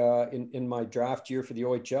injury in my draft year for the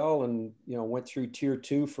OHL and, went through tier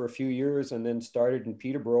 2 for a few years and then started in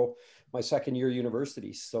Peterborough, my second year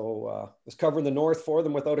university. So was covering the North for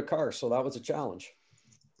them without a car. So that was a challenge.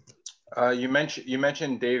 You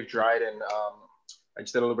mentioned Dave Dryden. I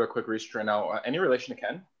just did a little bit of quick research right now. Any relation to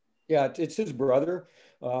Ken? Yeah, it's his brother.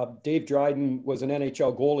 Dave Dryden was an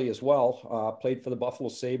NHL goalie as well. Played for the Buffalo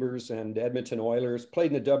Sabres and Edmonton Oilers.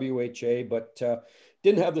 Played in the WHA, but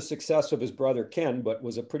didn't have the success of his brother Ken. But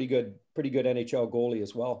was a pretty good NHL goalie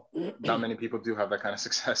as well. Not many people do have that kind of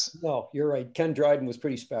success. No, you're right. Ken Dryden was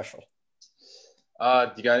pretty special.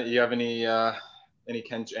 Do you have any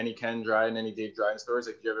Ken Dryden, any Dave Dryden stories?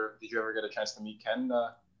 Like, did you ever get a chance to meet Ken?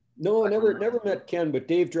 No, never met Ken, but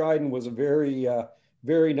Dave Dryden was a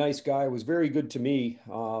very nice guy, was very good to me.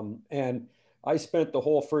 And I spent the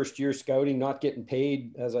whole first year scouting, not getting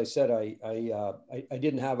paid. As I said, I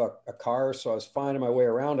didn't have a car, so I was finding my way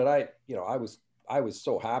around. And I was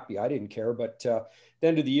so happy. I didn't care. But at the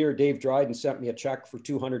end of the year, Dave Dryden sent me a check for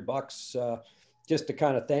 $200 just to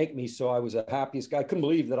kind of thank me. So I was the happiest guy. I couldn't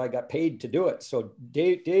believe that I got paid to do it. So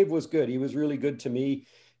Dave was good. He was really good to me.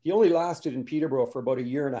 He only lasted in Peterborough for about a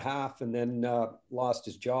year and a half and then lost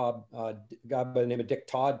his job. A guy by the name of Dick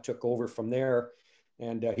Todd took over from there.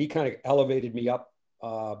 And he kind of elevated me up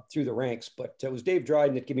through the ranks. But it was Dave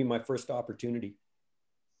Dryden that gave me my first opportunity.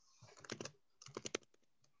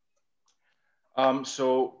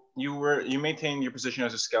 So you maintained your position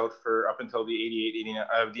as a scout for up until the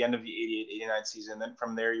end of the 88-89 season. Then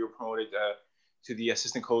from there, you were promoted to the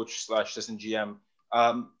assistant coach / assistant GM.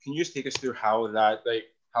 Can you just take us through how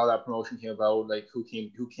that promotion came about, like who came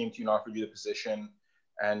to you and offered you the position,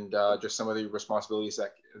 and just some of the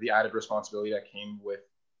added responsibility that came with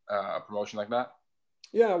a promotion like that?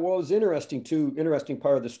 Yeah, well, it was interesting too. Interesting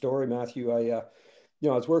part of the story, Matthew. I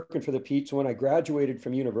was working for the Petes. When I graduated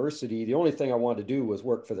from university, the only thing I wanted to do was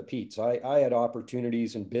work for the Petes. I had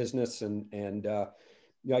opportunities in business and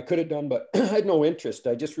I could have done, but I had no interest.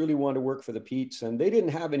 I just really wanted to work for the Petes, and they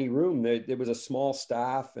didn't have any room. There was a small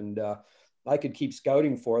staff, and I could keep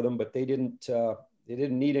scouting for them, but they didn't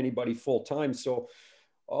need anybody full time. So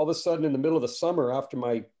all of a sudden, in the middle of the summer, after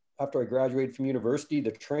I graduated from university,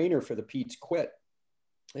 the trainer for the Petes quit,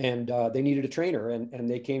 and they needed a trainer, and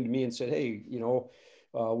they came to me and said, "Hey,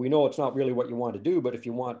 we know it's not really what you want to do, but if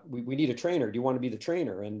you want, we need a trainer. Do you want to be the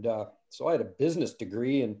trainer?" And so I had a business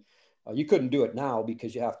degree, and you couldn't do it now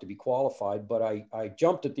because you have to be qualified. But I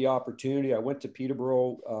jumped at the opportunity. I went to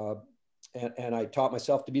Peterborough. And I taught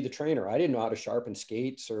myself to be the trainer. I didn't know how to sharpen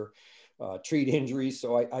skates or treat injuries.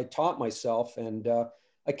 So I taught myself, and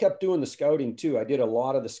I kept doing the scouting too. I did a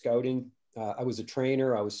lot of the scouting. I was a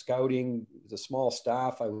trainer. I was scouting. It was a small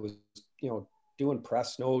staff. I was, doing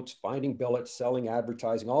press notes, finding billets, selling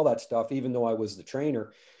advertising, all that stuff, even though I was the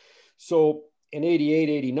trainer. So in 88,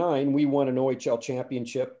 89, we won an OHL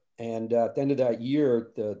championship. And at the end of that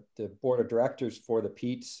year, the board of directors for the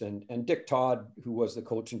Petes and Dick Todd, who was the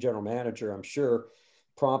coach and general manager, I'm sure,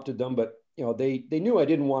 prompted them. But they knew I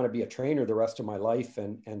didn't want to be a trainer the rest of my life,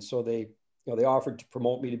 and so they offered to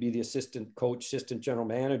promote me to be the assistant coach, assistant general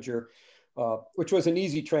manager, which was an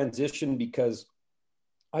easy transition because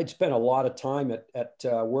I'd spent a lot of time at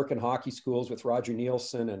working hockey schools with Roger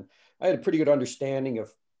Nielsen, and I had a pretty good understanding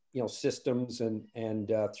of systems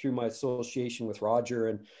and through my association with Roger.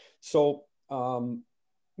 And so,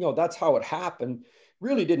 that's how it happened.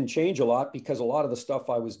 Really didn't change a lot because a lot of the stuff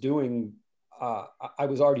I was doing, I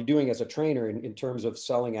was already doing as a trainer in terms of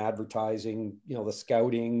selling advertising, the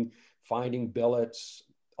scouting, finding billets,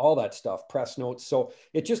 all that stuff, press notes. So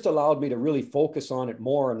it just allowed me to really focus on it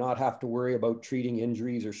more and not have to worry about treating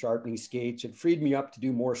injuries or sharpening skates. It freed me up to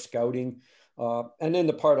do more scouting. And then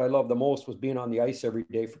the part I loved the most was being on the ice every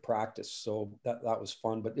day for practice. So that was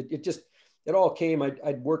fun, but it all came.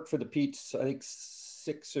 I'd worked for the Petes, I think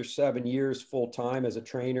 6 or 7 years full time as a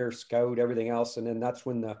trainer, scout, everything else. And then that's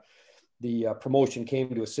when the promotion came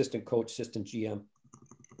to assistant coach, assistant GM.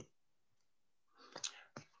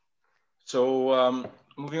 So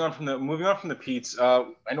moving on from the Petes, I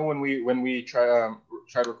know when we tried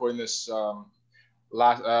recording this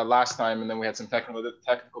last time, and then we had some technical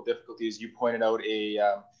difficulties. You pointed out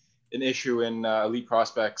an issue in elite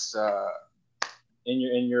prospects in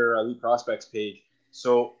your elite prospects page.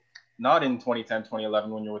 So not in 2010, 2011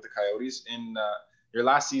 when you're with the Coyotes. In your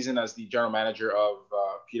last season as the general manager of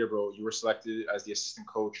Peterborough, you were selected as the assistant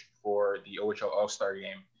coach for the OHL All-Star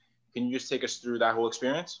game. Can you just take us through that whole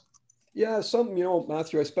experience? Yeah,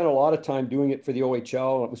 Matthew, I spent a lot of time doing it for the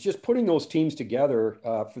OHL. It was just putting those teams together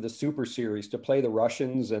for the Super Series to play the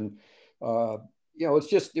Russians. And, it was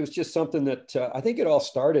just something that I think it all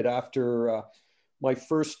started after my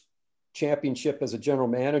first championship as a general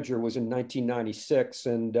manager was in 1996.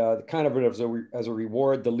 And kind of as a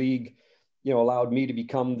reward, the league, allowed me to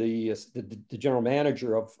become the general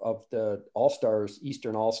manager of the All-Stars,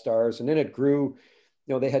 Eastern All-Stars. And then it grew.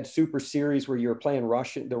 They had Super Series where you were playing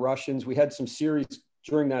the Russians. We had some series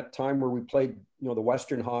during that time where we played, the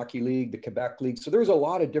Western Hockey League, the Quebec League. So there was a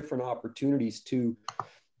lot of different opportunities to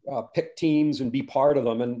pick teams and be part of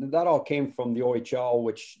them. And that all came from the OHL,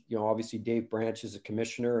 which, obviously Dave Branch is a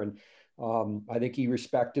commissioner. And I think he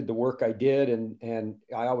respected the work I did. And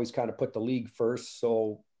I always kind of put the league first.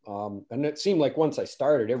 So, and it seemed like once I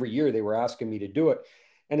started, every year they were asking me to do it.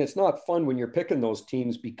 And it's not fun when you're picking those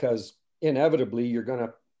teams because inevitably you're going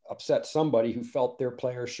to upset somebody who felt their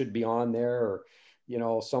player should be on there or,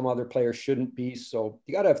 some other player shouldn't be. So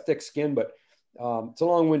you got to have thick skin, but it's a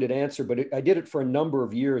long-winded answer, but I did it for a number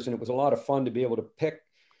of years and it was a lot of fun to be able to pick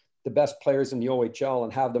the best players in the OHL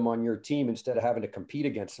and have them on your team instead of having to compete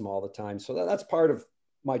against them all the time. So that's part of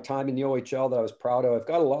my time in the OHL that I was proud of. I've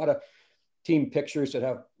got a lot of team pictures that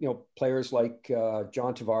have, players like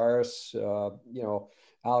John Tavares,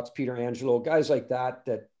 Alex Pietrangelo, guys like that,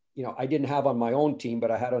 I didn't have on my own team,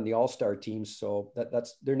 but I had on the All-Star teams. So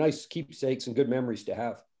they're nice keepsakes and good memories to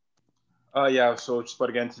have. Yeah. So just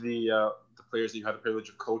again to the players that you had the privilege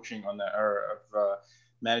of coaching on that, or of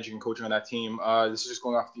managing and coaching on that team. This is just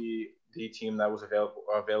going off the team that was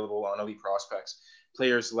available on Elite Prospects.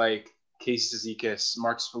 Players like Casey Cizikas,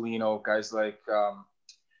 Mark Spolino, guys like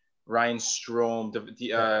Ryan Strome,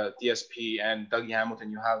 DSP, and Dougie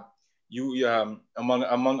Hamilton. You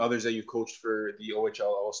among others that you coached for the OHL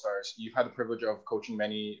All-Stars, you've had the privilege of coaching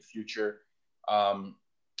many future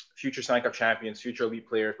Stanley Cup champions, future elite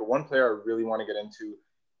players. But one player I really want to get into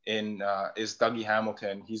is Dougie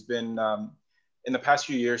Hamilton. He's been in the past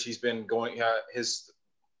few years, he's been going his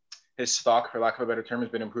stock, for lack of a better term, has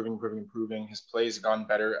been improving. His play has gone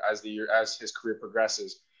better as his career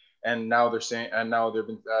progresses. And now there's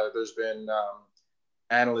been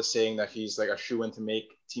analysts saying that he's like a shoe-in to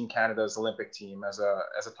make Team Canada's Olympic team as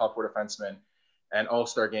a top four defenseman and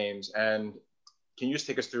All-Star games. And can you just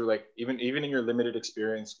take us through, like, even in your limited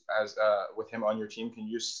experience as with him on your team, can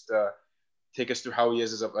you just take us through how he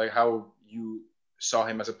is how you saw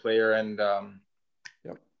him as a player? And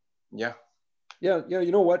Yeah.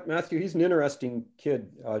 You know what, Matthew, he's an interesting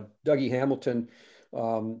kid, Dougie Hamilton.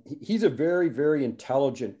 He's a very, very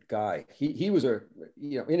intelligent guy. He was in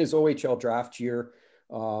his OHL draft year.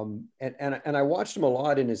 And I watched him a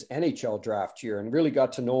lot in his NHL draft year and really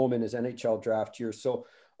got to know him in his NHL draft year. So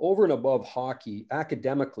over and above hockey,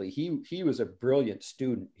 academically, he was a brilliant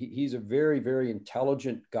student. He's a very, very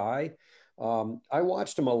intelligent guy. I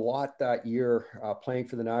watched him a lot that year playing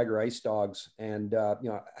for the Niagara Ice Dogs, and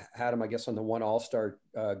had him, I guess, on the one All-Star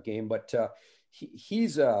game. But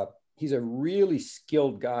he's a really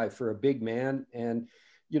skilled guy for a big man. And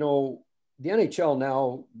the NHL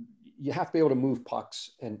now, you have to be able to move pucks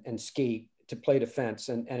and skate to play defense.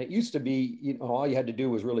 And it used to be, all you had to do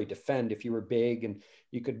was really defend if you were big and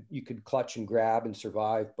you could clutch and grab and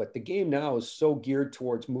survive. But the game now is so geared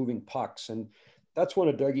towards moving pucks. And that's one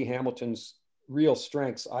of Dougie Hamilton's real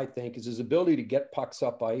strengths, I think, is his ability to get pucks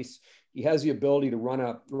up ice. He has the ability to run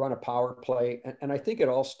a power play. And I think it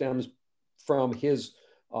all stems from his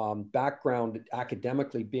background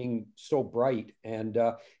academically being so bright. And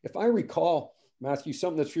if I recall, Matthew,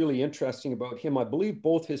 something that's really interesting about him, I believe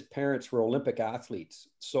both his parents were Olympic athletes.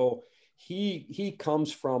 So he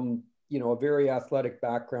comes from, a very athletic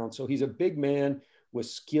background. So he's a big man with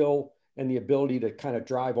skill and the ability to kind of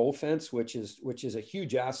drive offense, which is a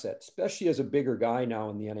huge asset, especially as a bigger guy now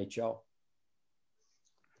in the NHL.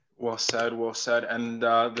 Well said, well said. And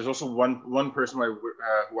there's also one person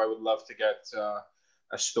who I would love to get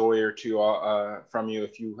a story or two from you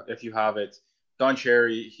if you have it. Don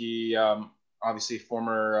Cherry, he obviously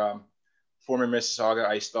former Mississauga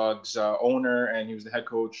Ice Dogs owner, and he was the head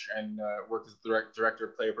coach and worked as the director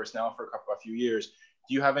of player personnel for a few years.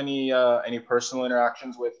 Do you have any personal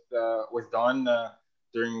interactions with Don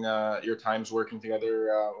during your times working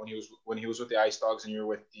together when he was with the Ice Dogs and you were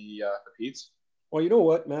with the Petes? Well, you know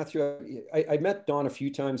what, Matthew, I met Don a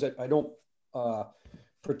few times. I don't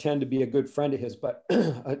pretend to be a good friend of his, but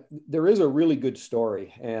there is a really good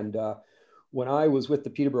story. And when I was with the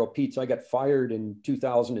Peterborough Petes, I got fired in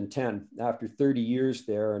 2010 after 30 years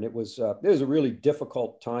there. And it was a really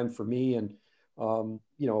difficult time for me. And,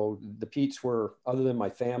 you know, the Petes were, other than my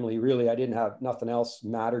family, really, I didn't have nothing else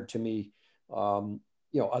mattered to me, you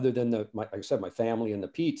know, other than like I said, my family and the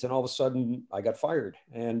Petes. And all of a sudden I got fired.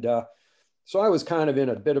 And so I was kind of in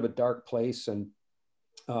a bit of a dark place. And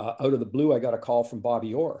out of the blue, I got a call from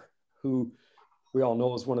Bobby Orr, who we all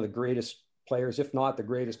know is one of the greatest players, if not the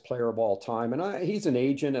greatest player of all time. And he's an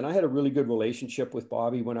agent, and I had a really good relationship with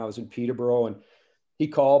Bobby when I was in Peterborough. And he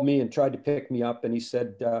called me and tried to pick me up. And he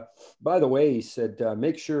said, by the way, he said,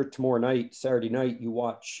 make sure tomorrow night, Saturday night, you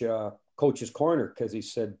watch Coach's Corner, because he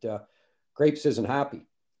said, Grapes isn't happy.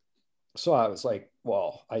 So I was like,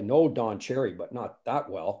 well, I know Don Cherry, but not that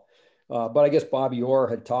well. But I guess Bobby Orr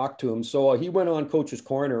had talked to him. So he went on Coach's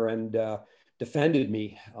Corner and defended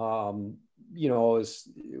me, you know,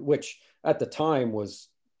 which at the time was,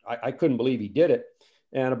 I couldn't believe he did it.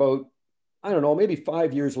 And about, I don't know, maybe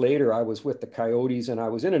 5 years later, I was with the Coyotes and I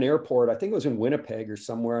was in an airport. I think it was in Winnipeg or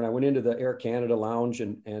somewhere. And I went into the Air Canada lounge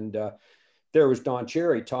and there was Don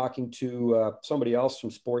Cherry talking to somebody else from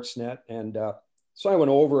Sportsnet. And so I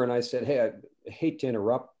went over and I said, hey, I hate to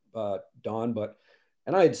interrupt Don, but,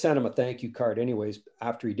 and I had sent him a thank you card anyways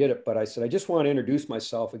after he did it. But I said, I just want to introduce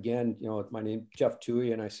myself again. You know, my name Jeff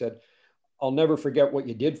Toohey. And I said, I'll never forget what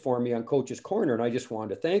you did for me on Coach's Corner. And I just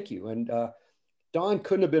wanted to thank you. And Don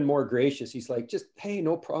couldn't have been more gracious. He's like, just, hey,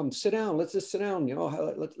 no problem. Sit down. Let's just sit down. You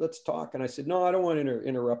know, let's talk. And I said, no, I don't want to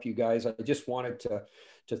interrupt you guys. I just wanted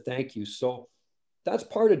to thank you. So that's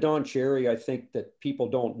part of Don Cherry, I think, that people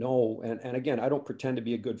don't know. And again, I don't pretend to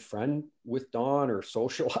be a good friend with Don or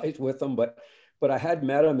socialize with him, but I had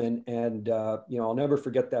met him and you know, I'll never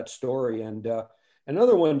forget that story. And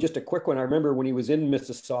another one, just a quick one. I remember when he was in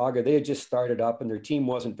Mississauga, they had just started up and their team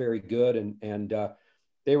wasn't very good. And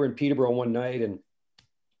they were in Peterborough one night and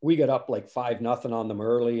we got up like 5-0 on them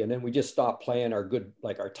early. And then we just stopped playing our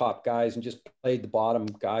our top guys and just played the bottom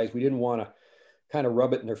guys. We didn't want to kind of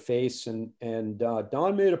rub it in their face. And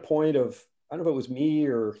Don made a point of, I don't know if it was me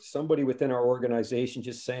or somebody within our organization,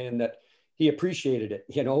 just saying that he appreciated it.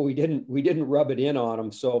 You know, we didn't rub it in on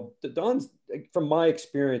him. So Don's, from my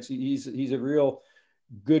experience, he's a real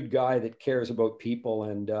good guy that cares about people.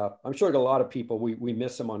 And I'm sure that a lot of people, we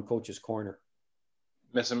miss him on Coach's Corner.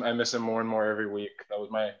 I miss him more and more every week.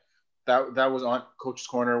 That was on Coach's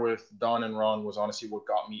Corner with Don and Ron was honestly what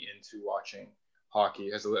got me into watching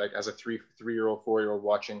hockey as a 3-year-old, 4-year-old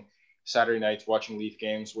watching Saturday nights, watching Leaf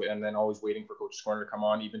games, and then always waiting for Coach's Corner to come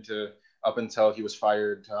on, even up until he was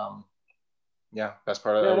fired. Yeah, best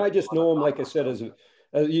part of it. And I just know him, like I said, as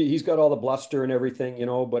he's got all the bluster and everything, you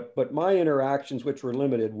know, but my interactions, which were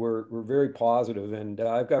limited, were very positive. And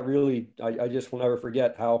I've got I just will never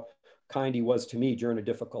forget how kind he was to me during a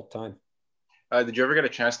difficult time. Did you ever get a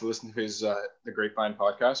chance to listen to his The Grapevine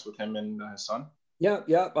podcast with him and his son? Yeah.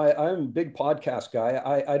 I'm a big podcast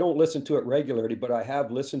guy. I don't listen to it regularly, but I have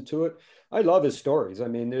listened to it. I love his stories. I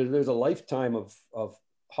mean, there's a lifetime of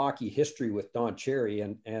hockey history with Don Cherry,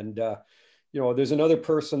 and you know, there's another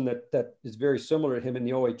person that is very similar to him in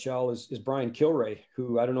the OHL is Brian Kilrea,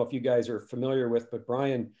 who I don't know if you guys are familiar with, but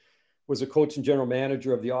Brian was a coach and general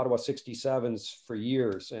manager of the Ottawa 67s for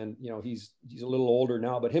years. And, you know, he's a little older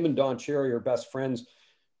now, but him and Don Cherry are best friends.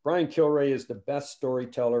 Brian Kilrea is the best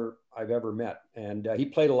storyteller I've ever met. And he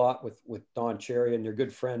played a lot with Don Cherry, and they're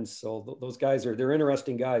good friends. So those guys they're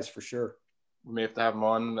interesting guys for sure. We may have to have him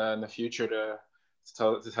on in the future to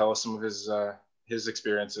tell us some of his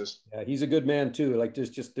experiences. Yeah, he's a good man too. Like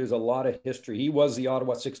there's a lot of history. He was the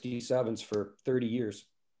Ottawa 67s for 30 years.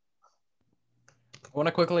 I want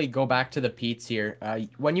to quickly go back to the Petes here.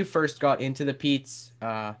 When you first got into the Petes,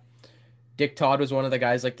 Dick Todd was one of the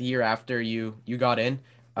guys like the year after you got in.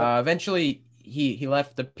 Eventually he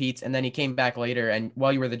left the Petes and then he came back later and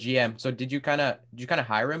while you were the GM. So did you kind of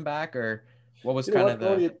hire him back or? What was You know kind what,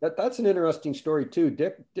 of Brody? the? That's an interesting story too.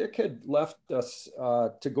 Dick had left us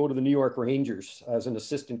to go to the New York Rangers as an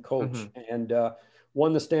assistant coach, Mhm. and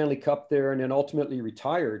won the Stanley Cup there, and then ultimately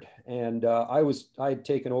retired. And I had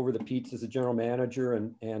taken over the Petes as a general manager,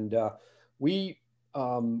 and we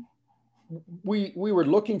um, we were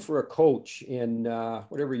looking for a coach in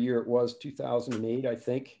whatever year it was, 2008, I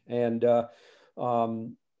think, and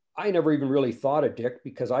um, I never even really thought of Dick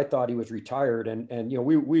because I thought he was retired. And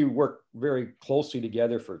we worked very closely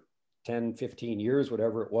together for 10, 15 years,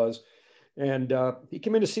 whatever it was. And he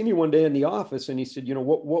came in to see me one day in the office and he said,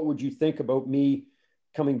 what would you think about me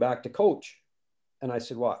coming back to coach? And I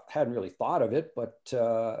said, well, I hadn't really thought of it, but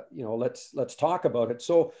let's talk about it.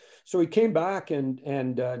 So he came back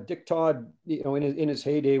and Dick Todd, in his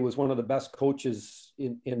heyday was one of the best coaches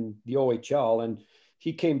in the OHL. And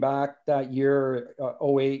he came back that year,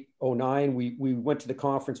 08, 09. We went to the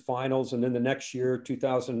conference finals. And then the next year,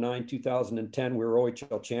 2009, 2010, we were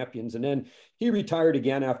OHL champions. And then he retired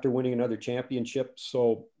again after winning another championship.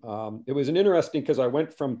 So it was an interesting because I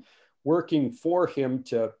went from working for him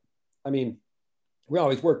to, we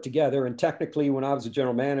always worked together. And technically, when I was a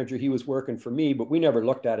general manager, he was working for me, but we never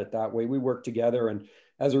looked at it that way. We worked together. And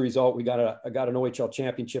as a result, I got an OHL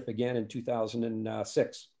championship again in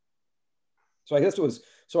 2006. So I guess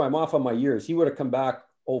so I'm off on my years. He would have come back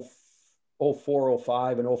 04,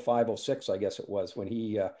 05, and 05, 06, I guess it was when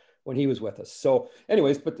he was with us. So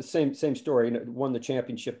anyways, but the same story, won the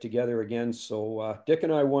championship together again. So Dick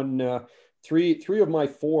and I won three of my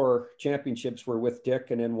 4 championships were with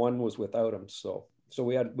Dick, and then one was without him. So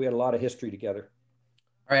we had a lot of history together.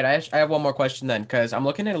 All right, I have one more question then, because I'm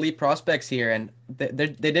looking at Elite Prospects here, and they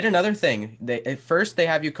did another thing. At first they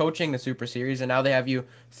have you coaching the Super Series, and now they have you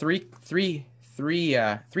three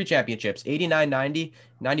championships: 89, 90,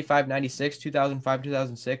 95, 96, 2005,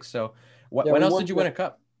 2006. So when else did you win a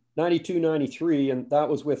cup? 92, 93, and that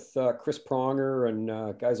was with Chris Pronger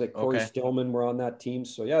and guys like Corey Stillman were on that team.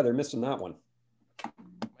 So yeah, they're missing that one.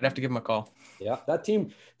 I'd have to give him a call. Yeah, that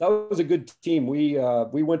was a good team. We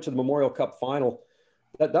went to the Memorial Cup final.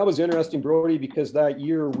 That was interesting, Brody, because that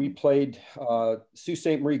year we played Sault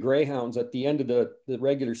Ste. Marie Greyhounds at the end of the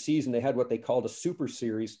regular season. They had what they called a Super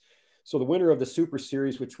Series. So the winner of the Super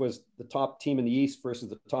Series, which was the top team in the East versus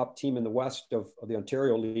the top team in the West of the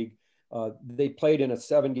Ontario League, they played in a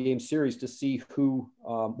 7-game series to see who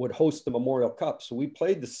would host the Memorial Cup. So we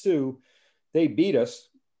played the Sioux. They beat us.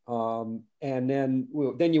 And then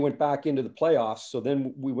you went back into the playoffs. So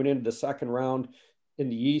then we went into the second round in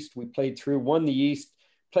the East. We played through, won the East,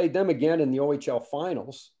 played them again in the OHL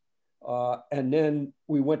finals. And then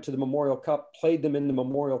we went to the Memorial Cup, played them in the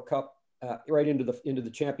Memorial Cup right into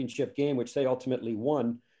the championship game, which they ultimately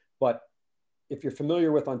won. But if you're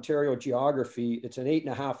familiar with Ontario geography, it's an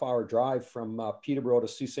 8.5-hour drive from Peterborough to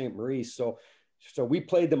Sault Ste. Marie. So we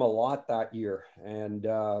played them a lot that year. And,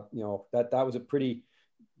 that was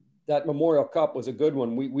that Memorial Cup was a good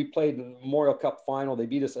one. We played the Memorial Cup final. They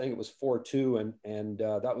beat us, I think it was 4-2. And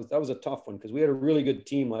that was a tough one because we had a really good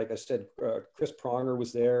team. Like I said, Chris Pronger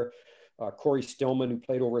was there. Corey Stillman, who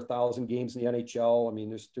played over 1,000 games in the NHL. I mean,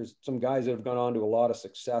 there's some guys that have gone on to a lot of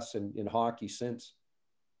success in hockey since.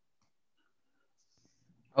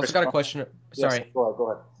 I also got a question. Sorry. Yes,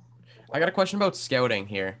 go ahead. I got a question about scouting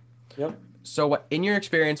here. Yep. So in your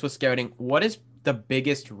experience with scouting, what is the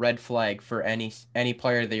biggest red flag for any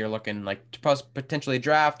player that you're looking like to potentially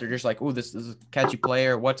draft, or just like, oh, this is a catchy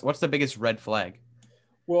player? What's the biggest red flag?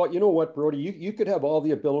 Well, you know what, Brody, you could have all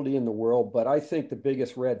the ability in the world, but I think the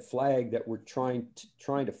biggest red flag that we're trying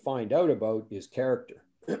to find out about is character.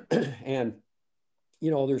 And,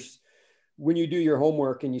 there's, when you do your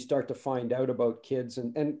homework and you start to find out about kids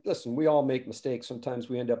and listen, we all make mistakes. Sometimes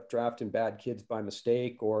we end up drafting bad kids by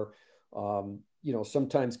mistake, or,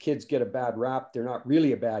 sometimes kids get a bad rap. They're not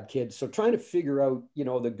really a bad kid. So trying to figure out,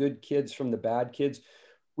 the good kids from the bad kids.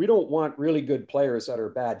 We don't want really good players that are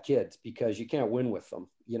bad kids because you can't win with them,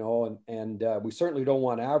 and we certainly don't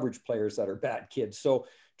want average players that are bad kids. So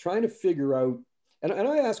trying to figure out, and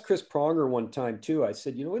I asked Chris Pronger one time too, I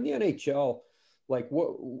said, in the NHL, like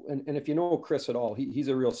what, and if you know Chris at all, he's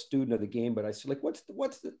a real student of the game, but I said, like,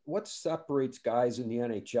 what separates guys in the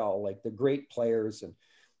NHL, like the great players? And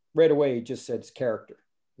right away, he just said it's character.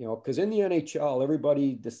 Because in the NHL,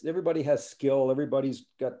 everybody has skill. Everybody's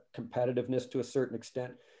got competitiveness to a certain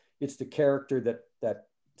extent. It's the character that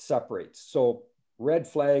separates. So red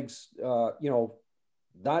flags,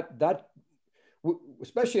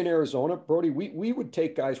 especially in Arizona, Brody, we would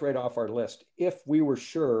take guys right off our list if we were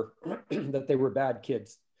sure that they were bad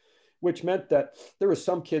kids, which meant that there were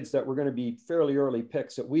some kids that were going to be fairly early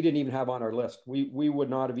picks that we didn't even have on our list. We would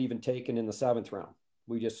not have even taken in the 7th round.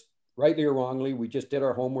 We just rightly or wrongly, we just did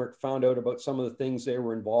our homework, found out about some of the things they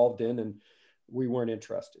were involved in, and we weren't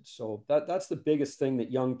interested. So that's the biggest thing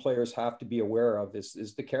that young players have to be aware of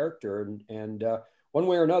is the character. And one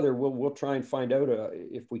way or another, we'll try and find out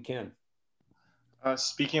if we can.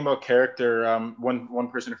 Speaking about character, one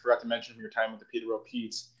person I forgot to mention from your time with the Peterborough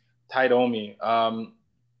Petes, Ty Domi.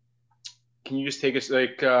 Can you just take us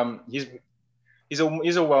he's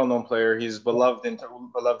a well-known player. He's beloved in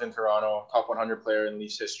Toronto, top 100 player in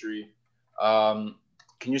Leafs history. Can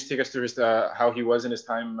you just take us through how he was in his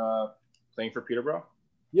time playing for Peterborough?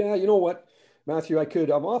 Yeah, you know what, Matthew,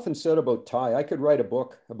 I've often said about Ty, I could write a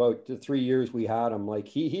book about the 3 years we had him. Like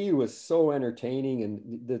he was so entertaining, and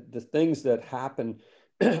the things that happened,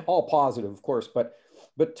 all positive, of course,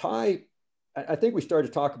 but Ty, I think we started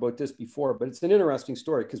to talk about this before, but it's an interesting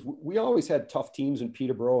story because we always had tough teams in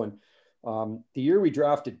Peterborough. And the year we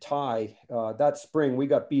drafted Ty, that spring, we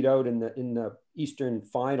got beat out in the Eastern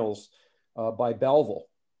Finals by Belleville.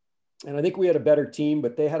 And I think we had a better team,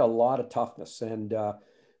 but they had a lot of toughness. And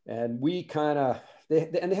we kind of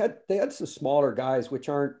they had some smaller guys, which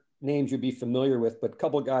aren't names you'd be familiar with, but a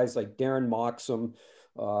couple of guys like Darren Moxham,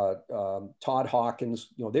 Todd Hawkins,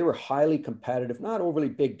 they were highly competitive, not overly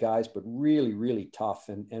big guys, but really, really tough.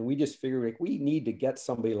 And we just figured like we need to get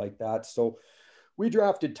somebody like that. So we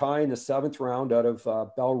drafted Ty in the 7th round out of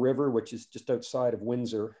Bell River, which is just outside of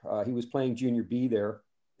Windsor. He was playing junior B there.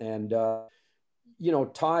 And,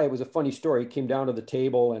 Ty, it was a funny story. He came down to the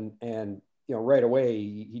table and right away,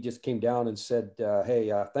 he just came down and said,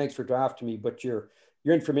 hey, thanks for drafting me, but your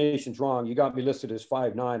information's wrong. You got me listed as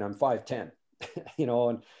 5'9". I'm 5'10".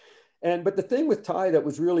 But the thing with Ty that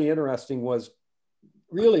was really interesting was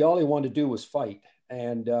really all he wanted to do was fight.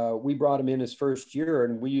 And we brought him in his first year,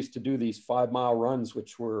 and we used to do these 5-mile runs,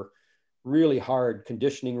 which were really hard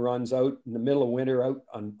conditioning runs out in the middle of winter, out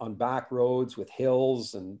on back roads with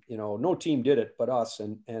hills. And, no team did it but us.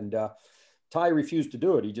 And Ty refused to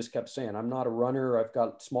do it. He just kept saying, I'm not a runner. I've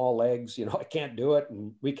got small legs. I can't do it.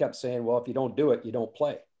 And we kept saying, well, if you don't do it, you don't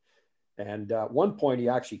play. And at one point he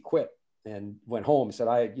actually quit and went home. He said,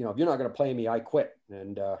 if you're not going to play me, I quit.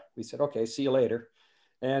 And we said, okay, see you later.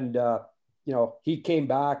 And, he came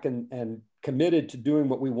back and committed to doing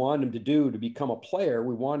what we wanted him to do to become a player.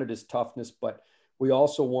 We wanted his toughness, but we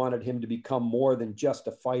also wanted him to become more than just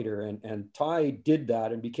a fighter. And Ty did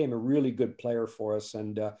that and became a really good player for us,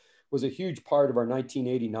 and was a huge part of our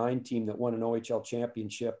 1989 team that won an OHL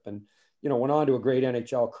championship and, went on to a great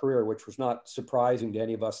NHL career, which was not surprising to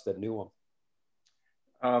any of us that knew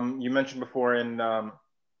him. You mentioned before when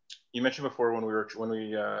we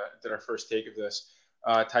did our first take of this,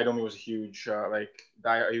 Ty Domi was a huge, he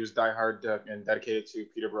was diehard and dedicated to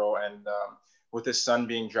Peterborough. And with his son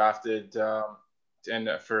being drafted and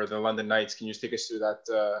for the London Knights, can you just take us through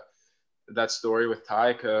that story with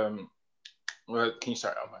Ty? Can you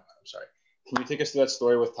start? Oh my God, I'm sorry. Can you take us through that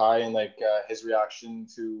story with Ty and his reaction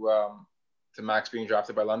to Max being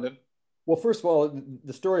drafted by London? Well, first of all,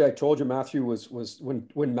 the story I told you, Matthew, was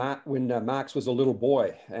when Max was a little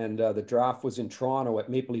boy, and the draft was in Toronto at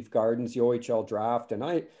Maple Leaf Gardens, the OHL draft. And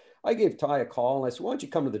I gave Ty a call and I said, why don't you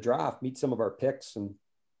come to the draft, meet some of our picks? And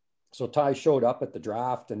so Ty showed up at the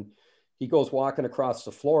draft, and he goes walking across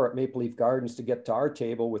the floor at Maple Leaf Gardens to get to our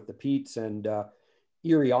table with the Petes. And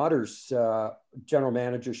Erie Otters general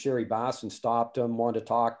manager Sherry Basson stopped him, wanted to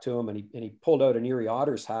talk to him, and he pulled out an Erie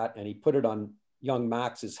Otters hat and he put it on young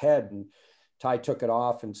Max's head, and Ty took it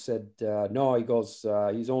off and said, no, he goes,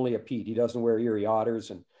 he's only a Pete. He doesn't wear Erie Otters.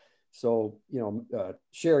 And so,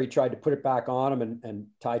 Sherry tried to put it back on him, and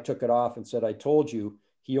Ty took it off and said, I told you,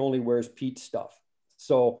 he only wears Pete stuff.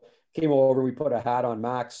 So came over, we put a hat on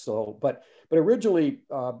Max. So, but originally,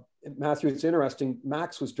 Matthew, it's interesting.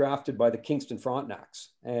 Max was drafted by the Kingston Frontenacs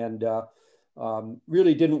and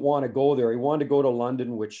really didn't want to go there. He wanted to go to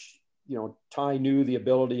London, which, Ty knew the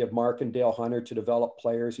ability of Mark and Dale Hunter to develop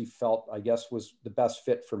players he felt, I guess, was the best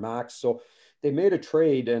fit for Max. So they made a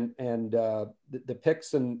trade, and the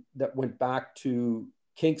picks that went back to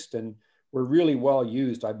Kingston were really well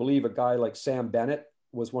used. I believe a guy like Sam Bennett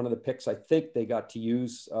was one of the picks I think they got to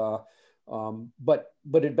use. But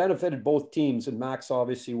it benefited both teams, and Max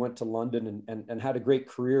obviously went to London and had a great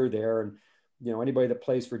career there. And, anybody that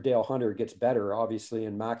plays for Dale Hunter gets better, obviously.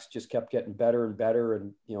 And Max just kept getting better and better.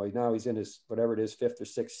 And, now he's in his, whatever it is, 5th or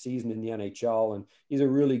 6th season in the NHL. And he's a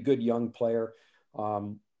really good young player. A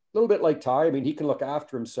little bit like Ty. I mean, he can look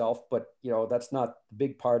after himself, but, that's not the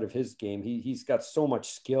big part of his game. He's got so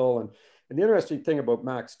much skill. And the interesting thing about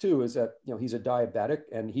Max too, is that, he's a diabetic,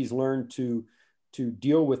 and he's learned to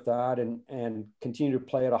deal with that and continue to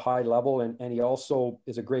play at a high level. And he also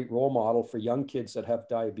is a great role model for young kids that have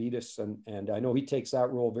diabetes. And I know he takes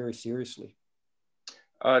that role very seriously.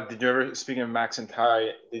 Did you ever, speaking of Max and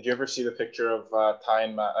Ty, did you ever see the picture of Ty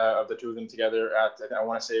and of the two of them together at, I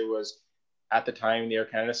want to say it was at the time the Air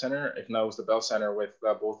Canada Center, if not it was the Bell Center, with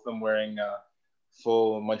both of them wearing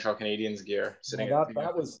full Montreal Canadiens gear sitting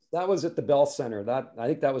that was at the Bell Center. That I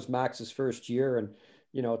think that was Max's first year. And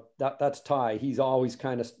that's Ty. He's always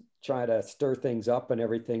kind of trying to stir things up and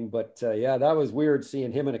everything. But yeah, that was weird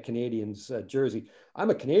seeing him in a Canadiens jersey. I'm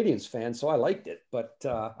a Canadiens fan, so I liked it, but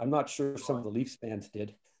I'm not sure some of the Leafs fans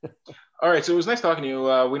did. All right, so it was nice talking to you.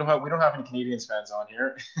 We don't have any Canadiens fans on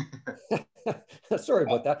here. Sorry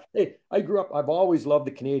about that. Hey, I've always loved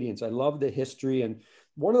the Canadiens. I love the history, and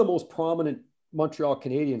one of the most prominent Montreal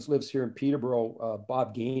Canadiens lives here in Peterborough,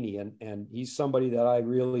 Bob Gainey, and he's somebody that I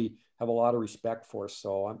really have a lot of respect for.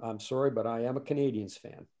 So I'm sorry, but I am a Canadiens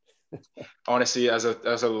fan. Honestly, as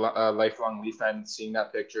a lifelong Leaf fan, seeing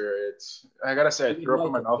that picture, I gotta say, it threw up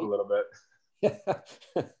in my mouth a little bit.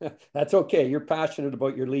 That's okay. You're passionate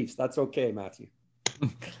about your Leafs. That's okay, Matthew.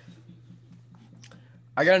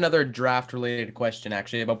 I got another draft related question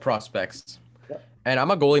actually about prospects. Yep. And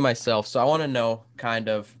I'm a goalie myself, so I want to know kind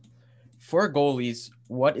of for goalies,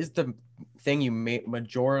 what is the thing you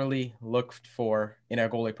majorly look for in a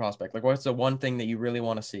goalie prospect? Like, what's the one thing that you really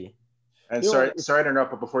want to see? And sorry to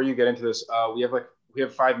interrupt, but before you get into this, we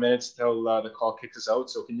have 5 minutes till the call kicks us out.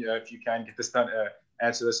 So if you can get this done,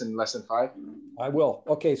 answer this in less than 5. I will.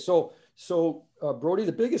 Okay, so Brody,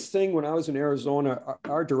 the biggest thing when I was in Arizona,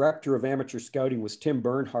 our director of amateur scouting was Tim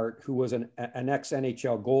Bernhardt, who was an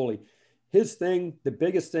ex-NHL goalie. The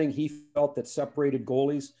biggest thing he felt that separated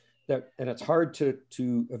goalies, and it's hard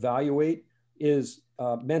to evaluate, is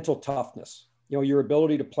mental toughness. Your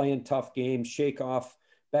ability to play in tough games, shake off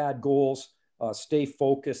bad goals, stay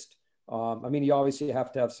focused. You obviously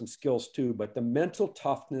have to have some skills too, but the mental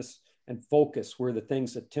toughness and focus were the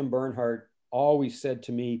things that Tim Bernhardt always said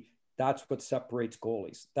to me, that's what separates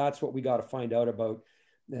goalies. That's what we got to find out about.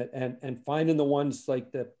 And finding the ones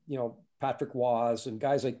like Patrick Waz and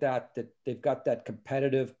guys like that they've got that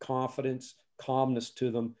competitive confidence, calmness to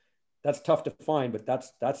them. That's tough to find, but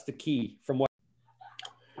that's the key from what.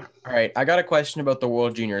 All right, I got a question about the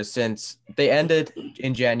World Juniors since they ended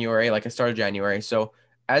in January, like the start of January. So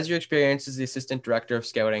as your experience as the assistant director of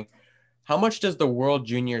scouting, how much does the World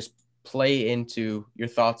Juniors play into your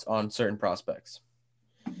thoughts on certain prospects?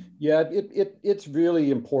 Yeah, it's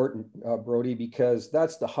really important, Brody, because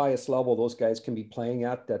that's the highest level those guys can be playing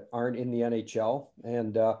at that aren't in the NHL.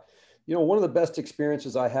 And, one of the best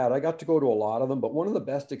experiences I had, I got to go to a lot of them, but one of the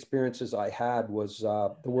best experiences I had was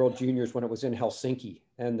the World Juniors when it was in Helsinki,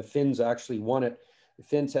 and the Finns actually won it. The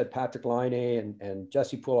Finns had Patrick Laine and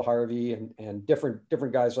Jesse Puljujärvi and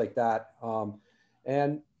different guys like that.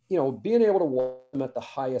 And being able to watch them at the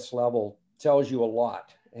highest level tells you a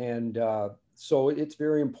lot. And so it's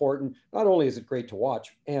very important. Not only is it great to watch,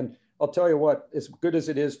 and I'll tell you what, as good as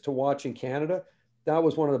it is to watch in Canada, that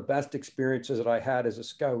was one of the best experiences that I had as a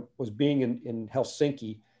scout, was being in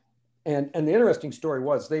Helsinki. And the interesting story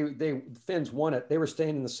was the Finns won it. They were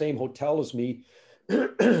staying in the same hotel as me.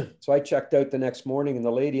 So I checked out the next morning, and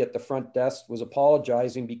the lady at the front desk was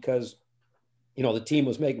apologizing because, the team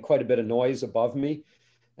was making quite a bit of noise above me.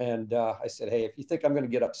 And I said, hey, if you think I'm going to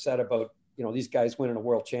get upset about, these guys winning a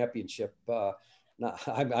world championship,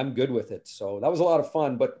 I'm good with it. So that was a lot of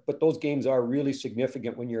fun, but those games are really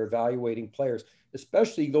significant when you're evaluating players,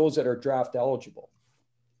 especially those that are draft eligible.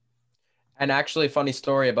 And actually, funny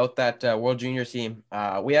story about that World Junior team.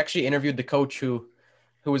 We actually interviewed the coach who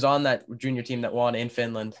was on that junior team that won in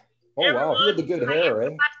Finland. Oh, wow. He had the good hair,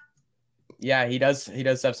 eh? Yeah, he does. He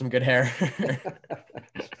does have some good hair.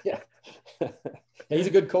 Yeah. He's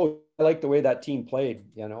a good coach. I like the way that team played,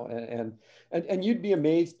 and you'd be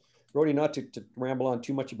amazed, Brody, not to ramble on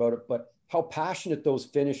too much about it, but how passionate those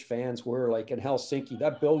Finnish fans were. Like in Helsinki,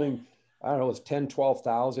 that building, I don't know, it was 10,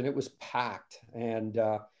 12,000. It was packed. And,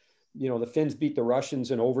 the Finns beat the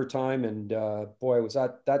Russians in overtime. And boy, was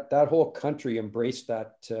that whole country embraced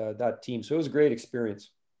that team. So it was a great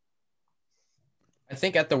experience. I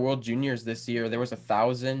think at the World Juniors this year, there was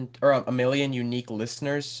 1,000 or a million unique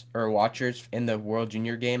listeners or watchers in the World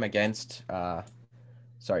Junior game against,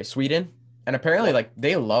 Sweden. And apparently,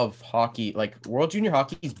 they love hockey. Like, World Junior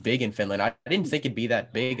hockey is big in Finland. I didn't think it'd be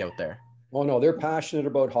that big out there. Oh, no, they're passionate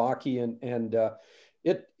about hockey. And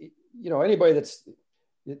anybody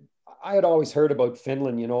I had always heard about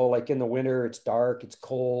Finland, like in the winter, it's dark, it's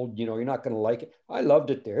cold, you're not going to like it. I loved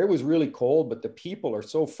it there. It was really cold, but the people are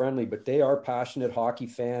so friendly, but they are passionate hockey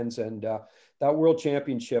fans. And that World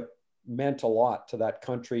Championship, meant a lot to that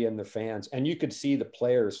country and their fans. And you could see the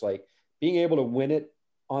players like being able to win it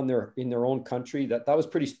in their own country. That was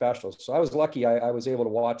pretty special. So I was lucky. I was able to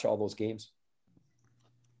watch all those games.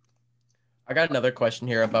 I got another question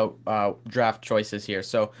here about draft choices here.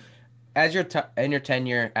 So as in your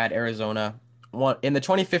tenure at Arizona, in the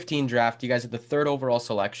 2015 draft, you guys had the third overall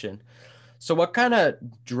selection. So what kind of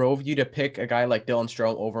drove you to pick a guy like Dylan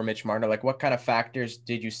Strome over Mitch Marner? Like what kind of factors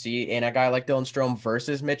did you see in a guy like Dylan Strome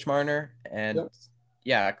versus Mitch Marner? And Yep.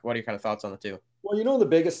 Yeah, what are your kind of thoughts on the two? Well, the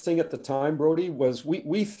biggest thing at the time, Brody, was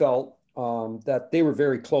we felt that they were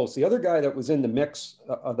very close. The other guy that was in the mix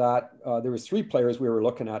of that, there was three players we were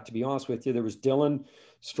looking at, to be honest with you. There was Dylan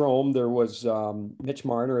Strome, there was Mitch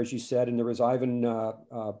Marner, as you said, and there was Ivan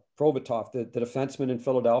Provatov, the defenseman in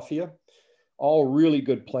Philadelphia. All really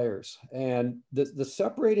good players. And the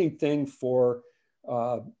separating thing for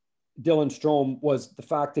Dylan Strome was the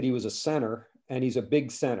fact that he was a center, and he's a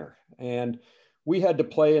big center. And we had to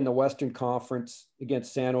play in the Western Conference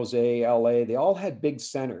against San Jose, LA. They all had big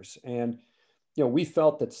centers. And, we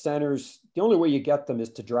felt that centers, the only way you get them is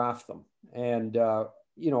to draft them. And,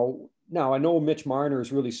 now I know Mitch Marner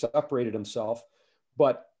has really separated himself,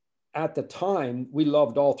 but at the time we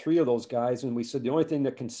loved all three of those guys. And we said, the only thing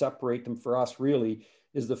that can separate them for us really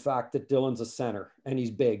is the fact that Dylan's a center and he's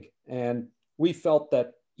big. And we felt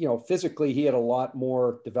that, physically he had a lot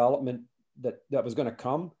more development that was going to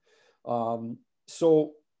come.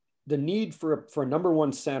 So the need for a number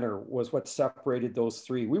one center was what separated those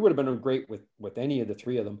three. We would have been great with any of the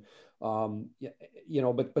three of them.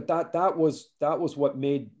 But that was what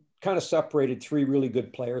kind of separated three really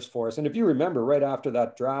good players for us. And if you remember, right after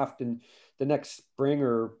that draft and the next spring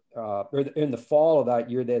or in the fall of that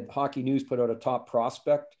year, the Hockey News put out a top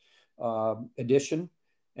prospect edition.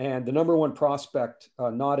 And the number one prospect,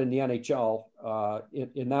 not in the NHL,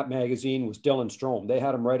 in that magazine was Dylan Strome. They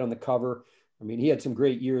had him right on the cover. I mean, he had some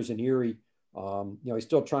great years in Erie. He's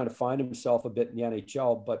still trying to find himself a bit in the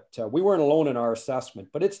NHL, but we weren't alone in our assessment.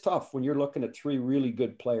 But it's tough when you're looking at three really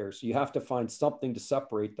good players. You have to find something to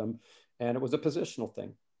separate them, and it was a positional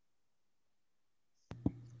thing.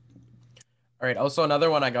 All right. Also,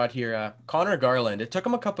 another one I got here, Connor Garland. It took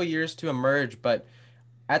him a couple years to emerge, but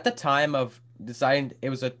at the time of deciding,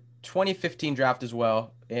 it was a 2015 draft as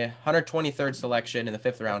well, a 123rd selection in the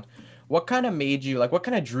 5th round. What kind of made you, what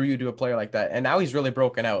kind of drew you to a player like that? And now he's really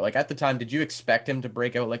broken out. At the time, did you expect him to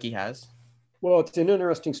break out like he has? Well, it's an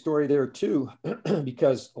interesting story there too,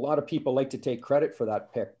 because a lot of people like to take credit for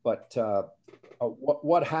that pick. But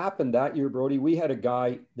what happened that year, Brody, we had a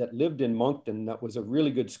guy that lived in Moncton that was a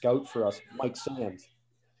really good scout for us, Mike Sands.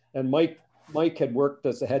 And Mike had worked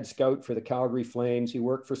as the head scout for the Calgary Flames. He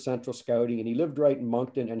worked for Central Scouting, and he lived right in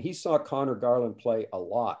Moncton, and he saw Connor Garland play a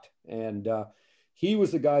lot. And he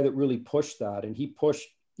was the guy that really pushed that. And he pushed,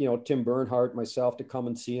 Tim Bernhardt, myself to come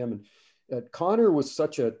and see him. And Connor was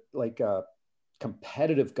such a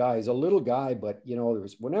competitive guy. He's a little guy, but,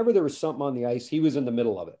 whenever there was something on the ice, he was in the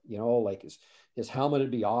middle of it, his helmet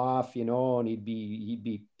would be off, and he'd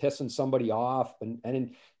be pissing somebody off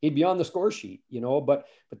and he'd be on the score sheet, but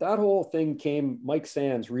that whole thing came, Mike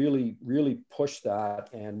Sands really, really pushed that.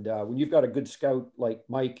 And when you've got a good scout like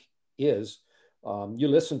Mike is, you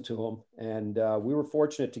listen to him. And we were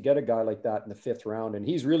fortunate to get a guy like that in the 5th round, and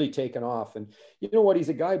he's really taken off. And you know what? He's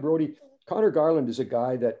a guy, Brody, Connor Garland is a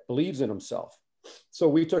guy that believes in himself. So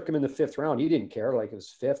we took him in the 5th round. He didn't care, it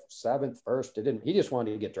was 5th, 7th, 1st. He just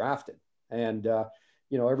wanted to get drafted. And,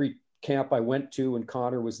 every camp I went to when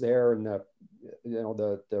Connor was there, and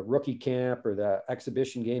the rookie camp or the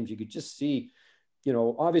exhibition games, you could just see,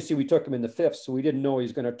 obviously we took him in the 5th, so we didn't know he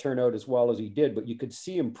was going to turn out as well as he did, but you could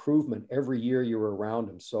see improvement every year you were around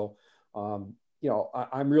him. So,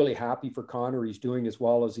 I'm really happy for Connor. He's doing as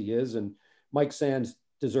well as he is. And Mike Sands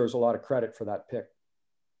deserves a lot of credit for that pick.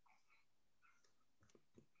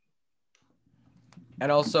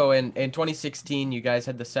 And also in 2016, you guys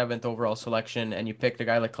had the 7th overall selection, and you picked a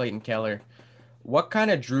guy like Clayton Keller. What kind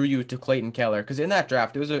of drew you to Clayton Keller? Because in that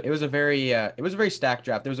draft, it was a very stacked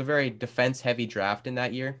draft. There was a very defense heavy draft in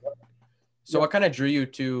that year. So what kind of drew you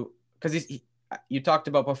to? Because you talked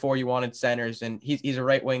about before you wanted centers, and he's a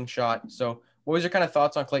right wing shot. So what was your kind of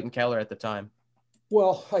thoughts on Clayton Keller at the time?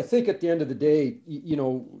 Well, I think at the end of the day, you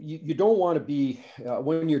don't want to be,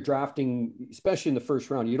 when you're drafting, especially in the 1st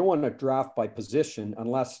round, you don't want to draft by position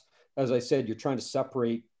unless, as I said, you're trying to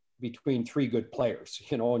separate between three good players,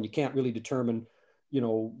 and you can't really determine,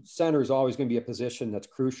 center is always going to be a position that's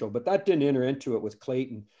crucial. But that didn't enter into it with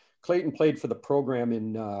Clayton. Clayton played for the program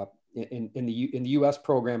in the U.S.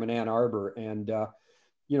 program in Ann Arbor. And,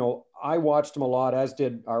 you know, I watched him a lot, as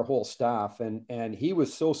did our whole staff, and he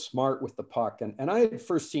was so smart with the puck. And I had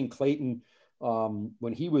first seen Clayton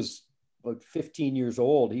when he was like 15 years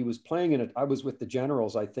old. He was playing in it. I was with the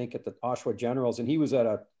Generals, I think, at the Oshawa Generals, and he was at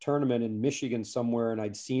a tournament in Michigan somewhere, and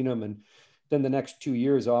I'd seen him. And then the next 2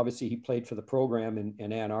 years, obviously, he played for the program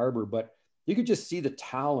in Ann Arbor. But you could just see the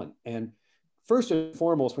talent. And first and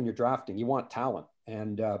foremost, when you're drafting, you want talent.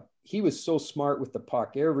 And he was so smart with the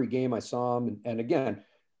puck. Every game I saw him, and again,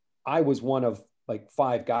 I was one of like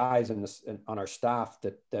 5 guys on our staff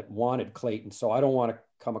that wanted Clayton. So I don't want to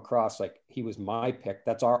come across like he was my pick.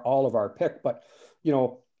 That's all of our pick. But, you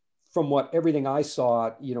know, from everything I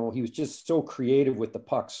saw, you know, he was just so creative with the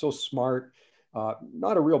puck, so smart.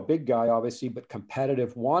 Not a real big guy, obviously, but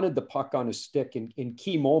competitive, wanted the puck on his stick in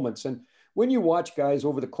key moments. And when you watch guys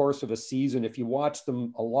over the course of a season, if you watch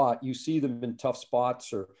them a lot, you see them in tough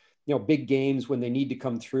spots or, you know, big games when they need to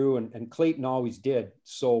come through, and Clayton always did.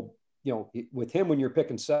 So, you know, with him, when you're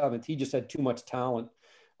picking 7th, he just had too much talent.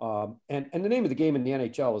 And the name of the game in the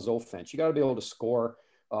NHL is offense. You got to be able to score.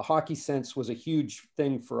 Hockey sense was a huge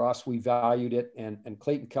thing for us. We valued it, and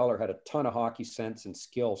Clayton Keller had a ton of hockey sense and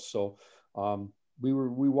skill. So we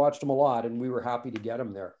watched him a lot, and we were happy to get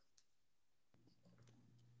him there.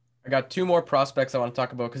 I got 2 more prospects I want to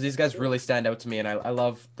talk about because these guys really stand out to me, and I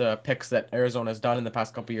love the picks that Arizona has done in the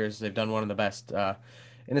past couple of years. They've done one of the best.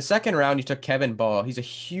 In the second round, you took Kevin Ball. He's a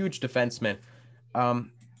huge defenseman.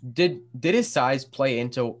 Did his size play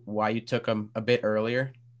into why you took him a bit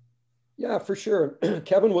earlier? Yeah, for sure.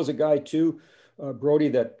 Kevin was a guy too, Brody,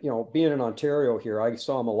 that, you know, being in Ontario here, I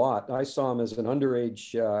saw him a lot. I saw him as an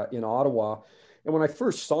underage in Ottawa. And when I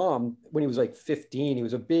first saw him, when he was like 15, he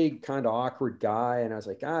was a big, kind of awkward guy. And I was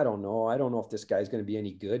like, I don't know if this guy's going to be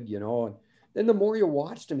any good, you know. And then the more you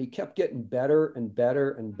watched him, he kept getting better and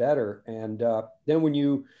better and better. And then when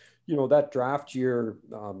you know, that draft year,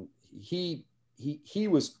 he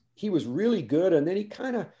was really good. And then he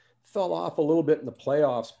kind of fell off a little bit in the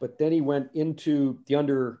playoffs, but then he went into the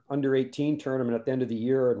under 18 tournament at the end of the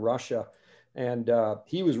year in Russia. And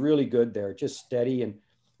he was really good there, just steady. And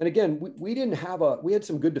again, we didn't have we had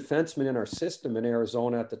some good defensemen in our system in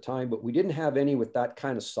Arizona at the time, but we didn't have any with that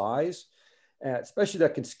kind of size, especially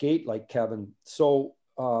that can skate like Kevin. So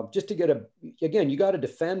just to get again, you got to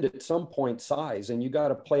defend at some point size, and you got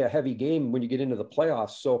to play a heavy game when you get into the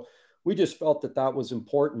playoffs. So we just felt that was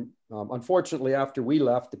important. Unfortunately, after we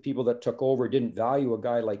left, the people that took over didn't value a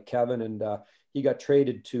guy like Kevin, and he got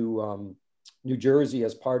traded to New Jersey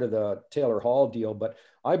as part of the Taylor Hall deal. But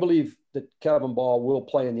I believe that Kevin Ball will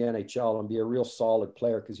play in the NHL and be a real solid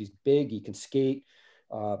player because he's big, he can skate,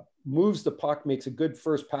 moves the puck, makes a good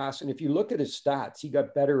first pass. And if you look at his stats, he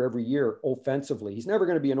got better every year offensively. He's never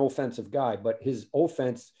going to be an offensive guy, but his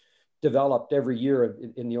offense developed every year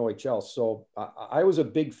in the OHL. So I was a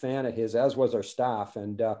big fan of his, as was our staff.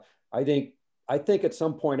 And I think at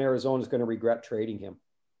some point Arizona is going to regret trading him.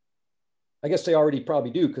 I guess they already probably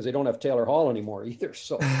do because they don't have Taylor Hall anymore either.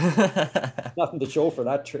 So nothing to show for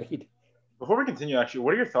that trade. Before we continue, actually,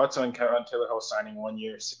 what are your thoughts on Taylor Hall signing 1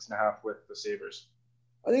 year, $6.5 with the Sabres?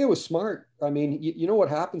 I think it was smart. I mean, you know what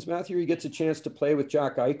happens, Matthew? He gets a chance to play with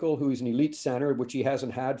Jack Eichel, who's an elite center, which he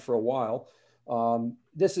hasn't had for a while.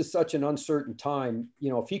 This is such an uncertain time. You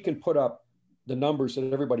know, if he can put up the numbers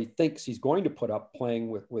that everybody thinks he's going to put up playing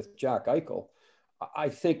with Jack Eichel, I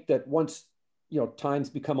think that once, you know, times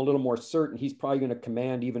become a little more certain, he's probably going to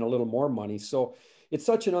command even a little more money. So it's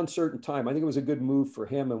such an uncertain time. I think it was a good move for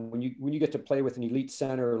him. And when you get to play with an elite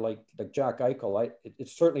center like Jack Eichel,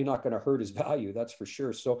 it's certainly not going to hurt his value. That's for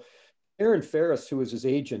sure. So Aaron Ferris, who was his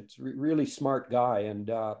agent, really smart guy. And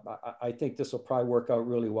I think this will probably work out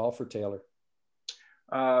really well for Taylor.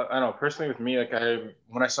 I know personally with me, like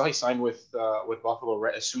when I saw he signed with Buffalo,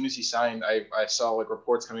 right as soon as he signed, I saw like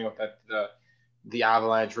reports coming out that the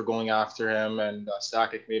Avalanche were going after him, and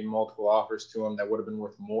Sakic made multiple offers to him that would have been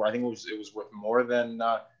worth more. I think it was worth more than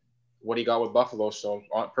what he got with Buffalo. So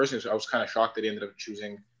personally, I was kind of shocked that he ended up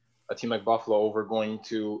choosing a team like Buffalo over going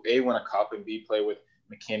to A, win a cup, and B, play with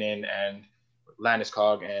McKinnon and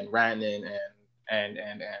Landeskog and Rantanen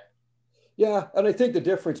and Yeah, and I think the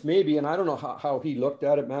difference maybe, and I don't know how he looked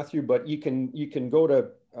at it, Matthew, but you can go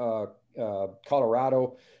to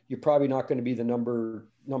Colorado. You're probably not going to be the number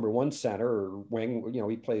one center or wing. You know,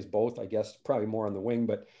 he plays both, I guess, probably more on the wing.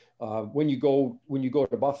 But when you go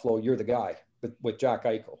to Buffalo, you're the guy with Jack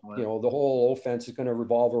Eichel. Right. You know, the whole offense is going to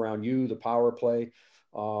revolve around you, the power play.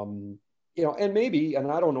 You know, and maybe,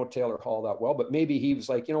 and I don't know Taylor Hall that well, but maybe he was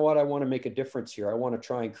like, you know what, I want to make a difference here. I want to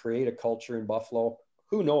try and create a culture in Buffalo.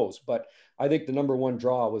 Who knows? But I think the number one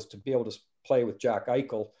draw was to be able to play with Jack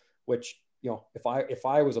Eichel, which if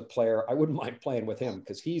I was a player, I wouldn't mind playing with him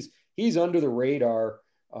because he's under the radar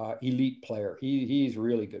elite player. He's a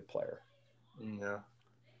really good player. Yeah.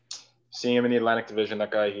 Seeing him in the Atlantic Division,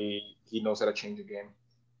 that guy, he knows how to change a game.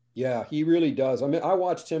 Yeah, he really does. I mean, I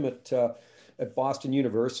watched him at Boston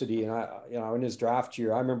University, and in his draft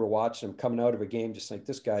year, I remember watching him coming out of a game, just like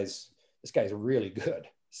this guy's really good.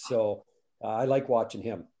 So I like watching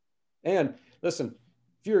him. And listen,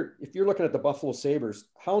 if you're looking at the Buffalo Sabres,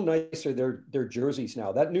 how nice are their jerseys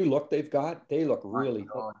now? That new look they've got, they look really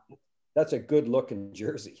good. That's a good looking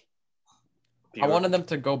jersey. I wanted them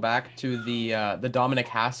to go back to the Dominic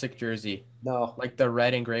Hasek jersey. No, like the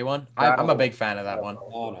red and gray one. I'm a big fan of that one.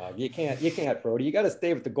 No, you can't, Brody. You got to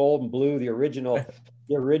stay with the gold and blue, the original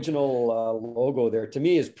logo there. To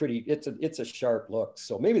me, is pretty. It's a sharp look.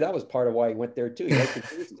 So maybe that was part of why he went there too. He liked the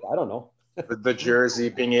jerseys. I don't know. The jersey,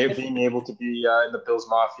 being able to be in the Bills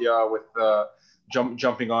Mafia with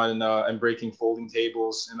jumping on and breaking folding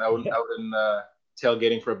tables and out in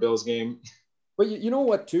tailgating for a Bills game. But you know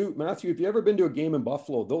what, too, Matthew, if you ever been to a game in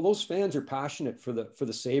Buffalo, those fans are passionate for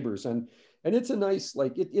the Sabres, and it's a nice,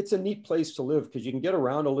 it's a neat place to live because you can get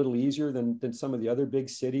around a little easier than some of the other big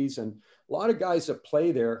cities. And a lot of guys that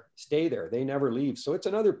play there stay there; they never leave. So it's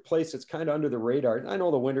another place that's kind of under the radar. I know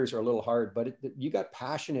the winters are a little hard, but you got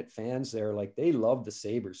passionate fans there; like they love the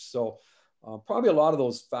Sabres. So probably a lot of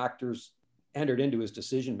those factors entered into his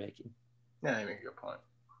decision making. Yeah, you make a good point.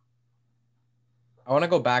 I want to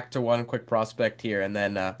go back to one quick prospect here, and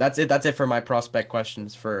then that's it. That's it for my prospect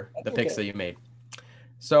questions for the picks that you made.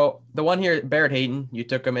 So the one here, Barrett Hayton, you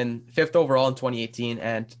took him in 5th overall in 2018,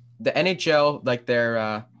 and the NHL, like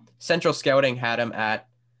their central scouting, had him at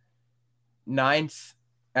 9th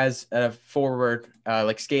as a forward,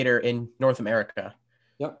 skater in North America.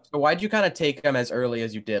 Yep. So why did you kind of take him as early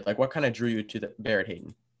as you did? Like, what kind of drew you to the Barrett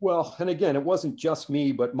Hayton? Well, and again, it wasn't just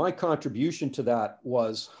me, but my contribution to that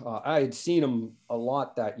was I had seen him a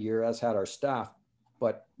lot that year, as had our staff.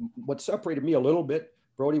 But what separated me a little bit,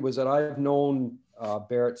 Brody, was that I've known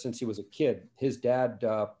Barrett since he was a kid. His dad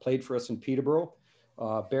played for us in Peterborough.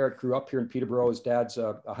 Barrett grew up here in Peterborough. His dad's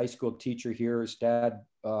a high school teacher here. His dad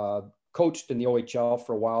coached in the OHL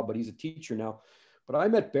for a while, but he's a teacher now. But I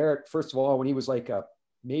met Barrett, first of all, when he was like a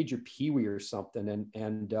major peewee or something.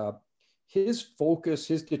 And his focus,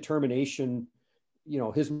 his determination,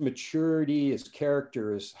 his maturity, his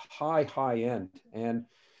character is high end. And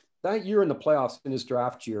that year in the playoffs, in his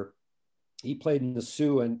draft year, he played in the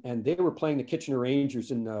Sioux, and they were playing the Kitchener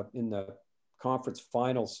Rangers in the conference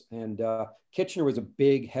finals. And Kitchener was a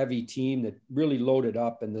big, heavy team that really loaded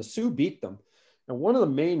up, and the Sioux beat them. And one of the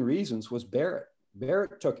main reasons was Barrett.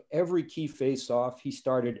 Barrett took every key face-off. He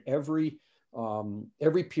started every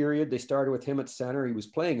period. They started with him at center. He was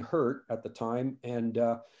playing hurt at the time and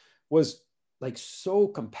was like so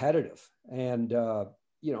competitive. And,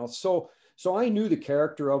 so I knew the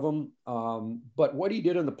character of him. But what he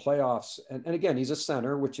did in the playoffs, and again, he's a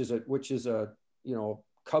center, which is a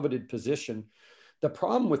coveted position. The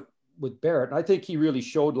problem with Barrett, and I think he really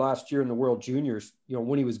showed last year in the World Juniors,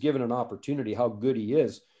 when he was given an opportunity, how good he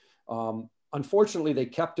is. Unfortunately, they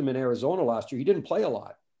kept him in Arizona last year. He didn't play a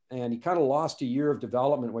lot. And he kind of lost a year of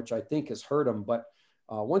development, which I think has hurt him. But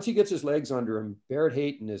once he gets his legs under him, Barrett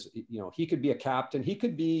Hayton is, he could be a captain. He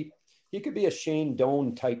could be a Shane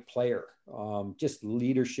Doan type player, just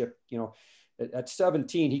leadership. At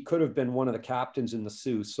 17, he could have been one of the captains in the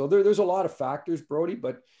Sioux. So there's a lot of factors, Brody,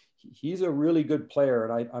 but he's a really good player.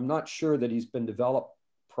 And I'm not sure that he's been developed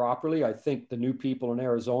properly. I think the new people in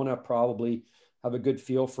Arizona probably have a good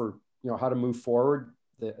feel for, how to move forward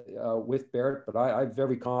with Barrett, but I have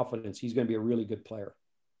every confidence he's going to be a really good player.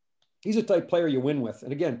 He's a type player you win with.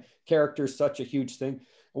 And again, character is such a huge thing.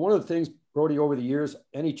 And one of the things, Brody, over the years,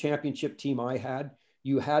 any championship team I had,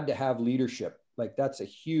 you had to have leadership. Like that's a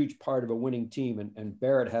huge part of a winning team. And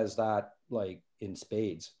Barrett has that like in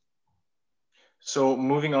spades. So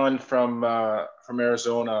moving on from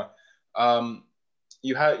Arizona,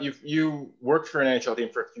 you worked for an NHL team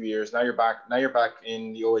for a few years. Now you're back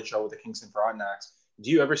in the OHL with the Kingston Frontenacs. Do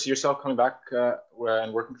you ever see yourself coming back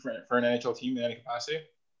and working for an NHL team in any capacity?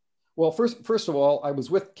 Well, first of all, I was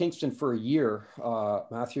with Kingston for a year,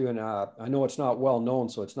 Matthew, and I know it's not well known,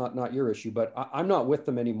 so it's not your issue, but I'm not with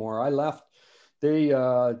them anymore. I left. They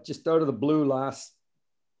just out of the blue last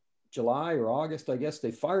July or August, I guess,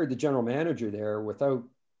 they fired the general manager there without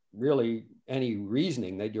really any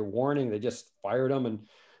reasoning. They did warning. They just fired him,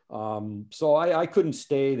 and so I couldn't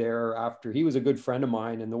stay there after. He was a good friend of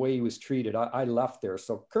mine, and the way he was treated, I left there.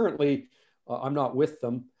 So currently, I'm not with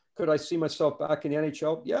them. Could I see myself back in the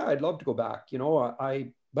NHL? Yeah, I'd love to go back.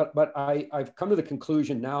 But I've come to the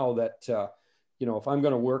conclusion now that if I'm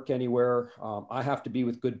going to work anywhere, I have to be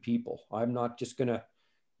with good people. I'm not just going to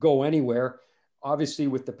go anywhere. Obviously,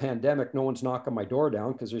 with the pandemic, no one's knocking my door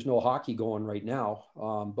down because there's no hockey going right now.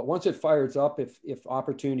 But once it fires up, if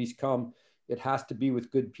opportunities come, it has to be with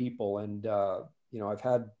good people. And I've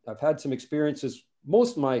had some experiences.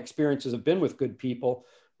 Most of my experiences have been with good people.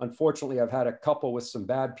 Unfortunately, I've had a couple with some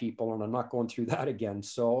bad people, and I'm not going through that again.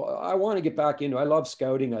 So I want to get back into. I love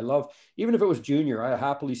scouting. Even if it was junior, I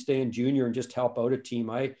happily stay in junior and just help out a team.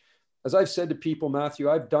 As I've said to people, Matthew,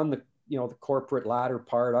 I've done the corporate ladder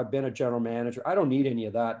part. I've been a general manager. I don't need any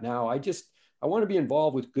of that now. I want to be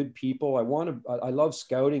involved with good people. I love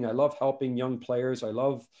scouting. I love helping young players. I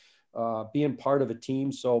love being part of a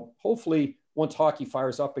team. So hopefully once hockey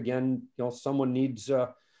fires up again, someone needs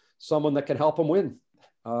someone that can help them win,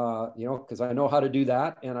 because I know how to do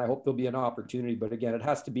that, and I hope there'll be an opportunity. But again, it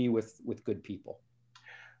has to be with good people.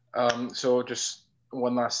 So just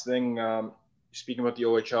one last thing. Speaking about the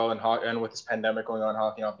OHL and with this pandemic going on,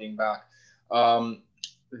 hockey not being back,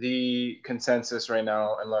 the consensus right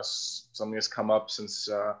now, unless something has come up since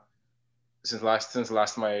last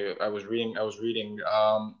time I was reading,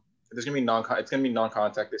 there's gonna be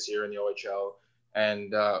non-contact this year in the OHL,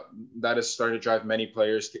 and that is starting to drive many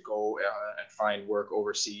players to go and find work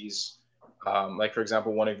overseas. Like for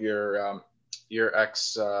example, one of your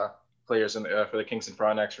ex players for the Kingston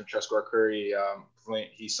Frontenacs, Francesco Arcuri,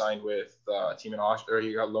 he signed with a team in Austria, or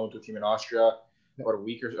he got loaned to a team in Austria about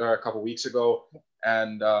a couple weeks ago.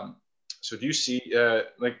 And so do you see,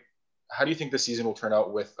 how do you think the season will turn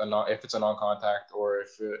out if it's a non-contact, or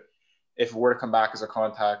if it were to come back as a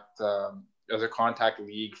contact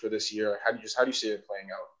league for this year? How do you see it playing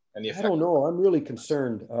out? And I don't know. I'm really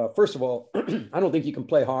concerned. First of all, I don't think you can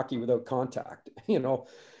play hockey without contact,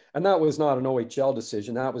 and that was not an OHL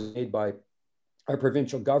decision. That was made by our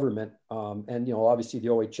provincial government. And, obviously the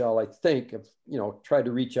OHL, I think, have, tried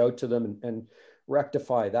to reach out to them and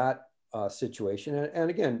rectify that situation. And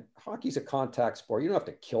again, hockey's a contact sport. You don't have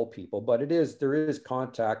to kill people, but there is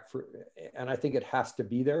contact and I think it has to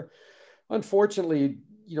be there. Unfortunately,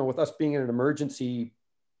 with us being in an emergency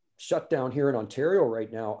shutdown here in Ontario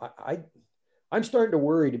right now, I'm starting to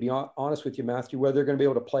worry, to be honest with you, Matthew, whether they're going to be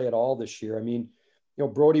able to play at all this year. I mean,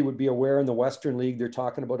 Brody would be aware in the Western League, they're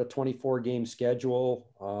talking about a 24-game schedule.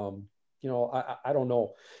 I don't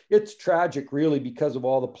know. It's tragic, really, because of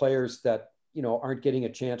all the players that, aren't getting a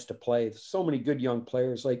chance to play. So many good young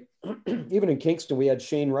players. Like even in Kingston, we had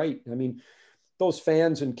Shane Wright. I mean, those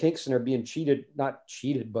fans in Kingston are being not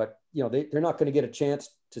cheated, but, they're not going to get a chance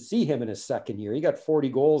to see him in his second year. He got 40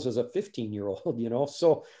 goals as a 15-year-old,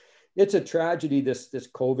 So it's a tragedy, this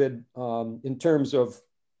COVID, in terms of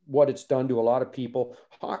what it's done to a lot of people.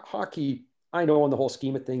 Hockey, I know in the whole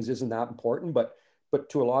scheme of things isn't that important, but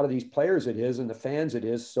to a lot of these players it is, and the fans it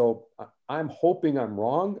is. So I'm hoping I'm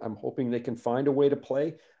wrong. I'm hoping they can find a way to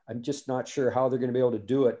play. I'm just not sure how they're going to be able to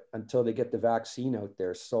do it until they get the vaccine out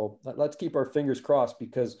there. So let's keep our fingers crossed,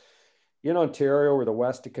 because in Ontario or the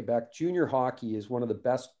west of Quebec, junior hockey is one of the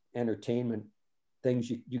best entertainment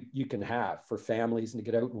things you can have for families, and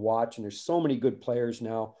to get out and watch. And there's so many good players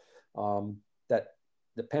now that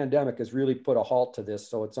the pandemic has really put a halt to this.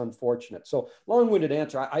 So it's unfortunate. So long-winded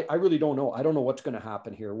answer. I really don't know. I don't know what's going to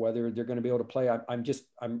happen here, whether they're going to be able to play.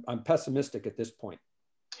 I'm pessimistic at this point.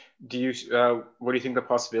 What do you think the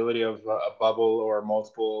possibility of a bubble or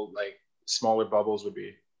multiple smaller bubbles would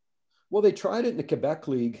be? Well, they tried it in the Quebec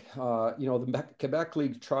League. The Quebec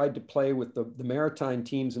League tried to play with the Maritime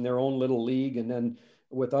teams in their own little league, and then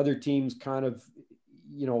with other teams kind of,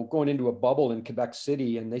 going into a bubble in Quebec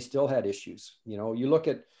City, and they still had issues. You look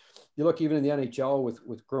even in the NHL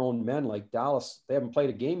with grown men like Dallas, they haven't played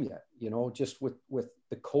a game yet, just with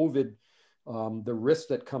the COVID, the risk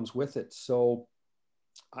that comes with it. So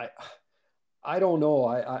I don't know.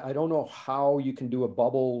 I don't know how you can do a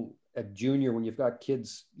bubble at junior when you've got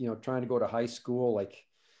kids, trying to go to high school.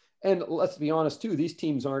 And let's be honest too, these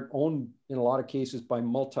teams aren't owned in a lot of cases by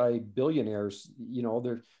multi-billionaires.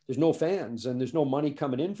 There's no fans and there's no money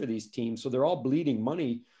coming in for these teams. So they're all bleeding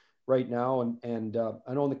money right now. And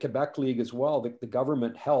I know in the Quebec League as well, the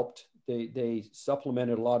government helped. They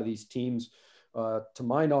supplemented a lot of these teams. To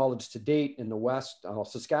my knowledge, to date in the West,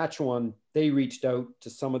 Saskatchewan, they reached out to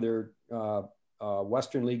some of their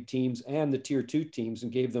Western League teams and the Tier 2 teams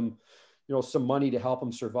and gave them, some money to help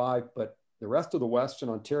them survive. But the rest of the Western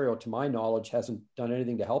Ontario, to my knowledge, hasn't done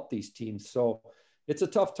anything to help these teams. So it's a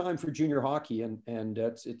tough time for junior hockey, and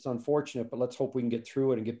it's unfortunate, but let's hope we can get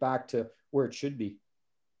through it and get back to where it should be.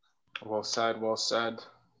 Well said.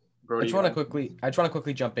 Brody, I just want to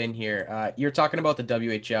quickly jump in here. You're talking about the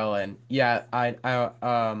WHL, and yeah,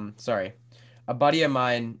 sorry, a buddy of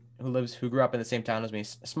mine who grew up in the same town as me,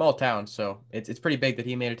 a small town, so it's pretty big that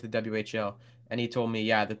he made it to the WHL. And he told me,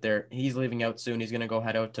 yeah, that he's leaving out soon. He's gonna go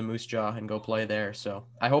head out to Moose Jaw and go play there. So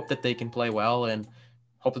I hope that they can play well and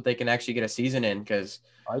hope that they can actually get a season in, because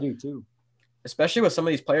I do too. Especially with some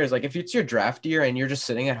of these players, like if it's your draft year and you're just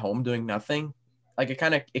sitting at home doing nothing, like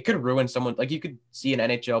it could ruin someone. Like you could see an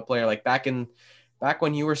NHL player like back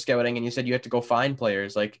when you were scouting and you said you had to go find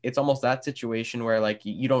players, like it's almost that situation where like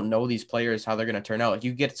you don't know these players, how they're going to turn out. Like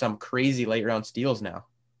you get some crazy late round steals now.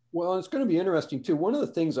 Well, it's going to be interesting too. One of the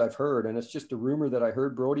things I've heard, and it's just a rumor that I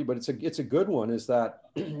heard, Brody, but it's a good one, is that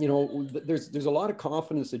there's a lot of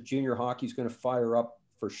confidence that junior hockey is going to fire up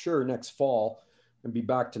for sure next fall and be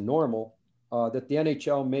back to normal. That the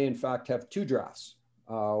NHL may in fact have 2 drafts.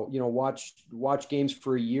 Watch games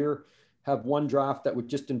for a year, have one draft that would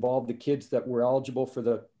just involve the kids that were eligible for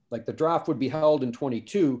the draft would be held in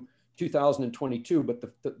 2022, but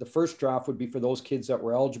the first draft would be for those kids that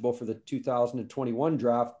were eligible for the 2021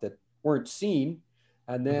 draft that weren't seen.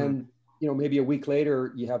 And then, maybe a week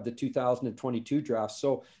later, you have the 2022 draft.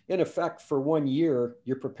 So in effect, for 1 year,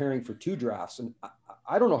 you're preparing for 2 drafts. And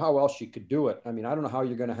I don't know how else you could do it. I mean, I don't know how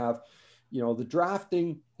you're going to have, the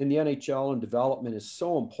drafting in the NHL and development is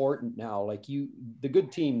so important now. Like the good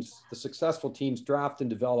teams, the successful teams draft and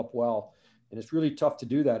develop well. And it's really tough to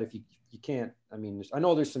do that if you can't. I mean, I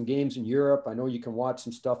know there's some games in Europe. I know you can watch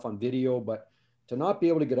some stuff on video, but to not be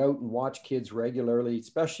able to get out and watch kids regularly,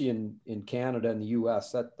 especially in Canada and the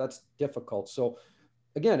US, that's difficult. So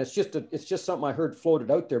again, it's just something I heard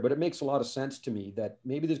floated out there, but it makes a lot of sense to me that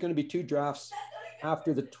maybe there's going to be 2 drafts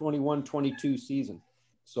after the 21-22 season.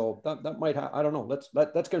 So that might I don't know.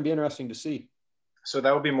 That's going to be interesting to see. So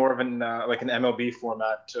that would be more of an like an MLB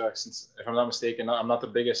format, since if I'm not mistaken, I'm not the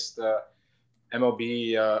biggest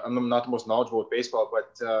MLB. I'm not the most knowledgeable with baseball,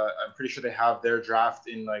 but I'm pretty sure they have their draft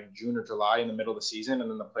in like June or July in the middle of the season, and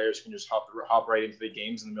then the players can just hop right into the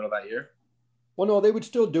games in the middle of that year. Well, no, they would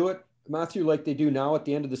still do it, Matthew, like they do now at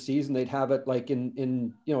the end of the season. They'd have it like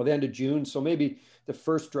in the end of June. So maybe the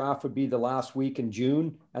first draft would be the last week in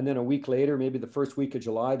June, and then a week later, maybe the first week of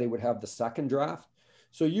July, they would have the second draft.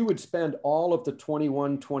 So you would spend all of the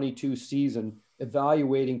 21-22 season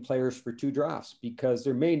evaluating players for 2 drafts, because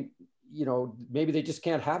there may, maybe they just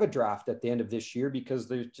can't have a draft at the end of this year because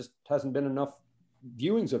there just hasn't been enough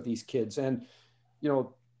viewings of these kids. And,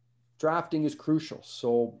 drafting is crucial.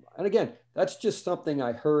 So, and again, that's just something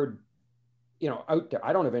I heard, out there.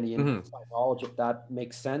 I don't have any inside knowledge if that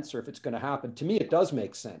makes sense or if it's going to happen. To me, it does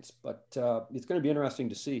make sense, but it's going to be interesting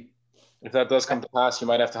to see. If that does come to pass, you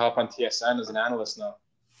might have to hop on TSN as an analyst now.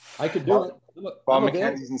 I could do it. Bob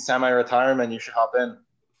McKenzie's in semi-retirement. You should hop in.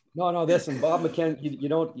 No, listen, Bob McKenzie, you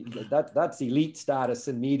don't, that's elite status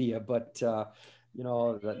in media, but, I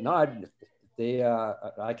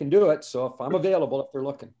can do it. So if I'm available, if they're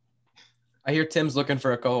looking. I hear Tim's looking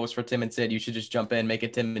for a co-host for Tim and Sid. You should just jump in, make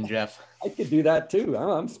it Tim and Jeff. I could do that too.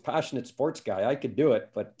 I'm a passionate sports guy. I could do it,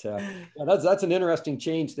 but that's an interesting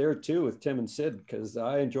change there too with Tim and Sid, because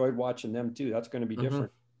I enjoyed watching them too. That's going to be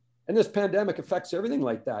different. And this pandemic affects everything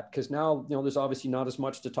like that, because now, there's obviously not as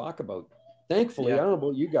much to talk about. Thankfully, I don't know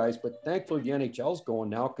about you guys, but thankfully the NHL's going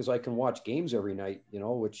now because I can watch games every night,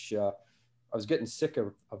 which I was getting sick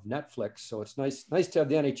of Netflix. So it's nice to have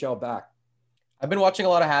the NHL back. I've been watching a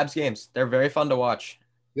lot of Habs games. They're very fun to watch.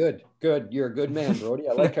 Good. You're a good man, Brody.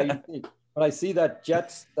 I like how you think. But I see that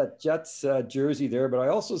Jets jersey there, but I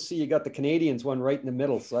also see you got the Canadians one right in the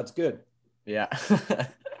middle. So that's good. Yeah.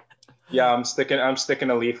 Yeah, I'm sticking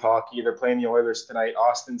to Leaf hockey. They're playing the Oilers tonight.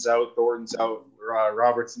 Austin's out, Thornton's out,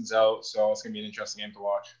 Robertson's out, so it's gonna be an interesting game to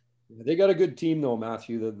watch. They got a good team though,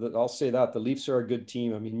 Matthew. I'll say that the Leafs are a good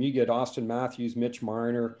team. I mean, you get Austin Matthews, Mitch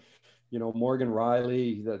Marner, Morgan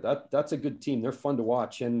Riley. That's a good team. They're fun to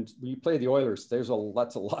watch. And when you play the Oilers, that's a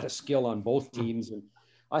lot of skill on both teams. And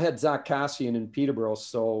I had Zach Kassian in Peterborough,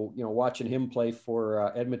 so watching him play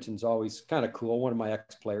for Edmonton's always kind of cool. One of my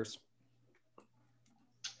ex-players.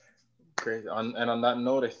 Great. On that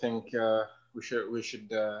note, I think we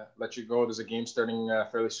should let you go. There's a game starting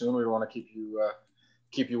fairly soon. We don't want to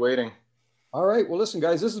keep you waiting. All right. Well, listen,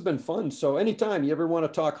 guys, this has been fun. So anytime you ever want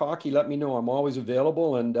to talk hockey, let me know. I'm always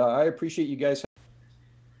available, and I appreciate you guys.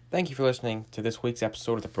 Thank you for listening to this week's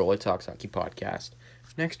episode of the Broly Talks Hockey Podcast.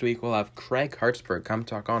 Next week, we'll have Craig Hartsburg come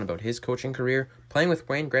talk on about his coaching career, playing with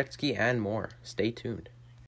Wayne Gretzky, and more. Stay tuned.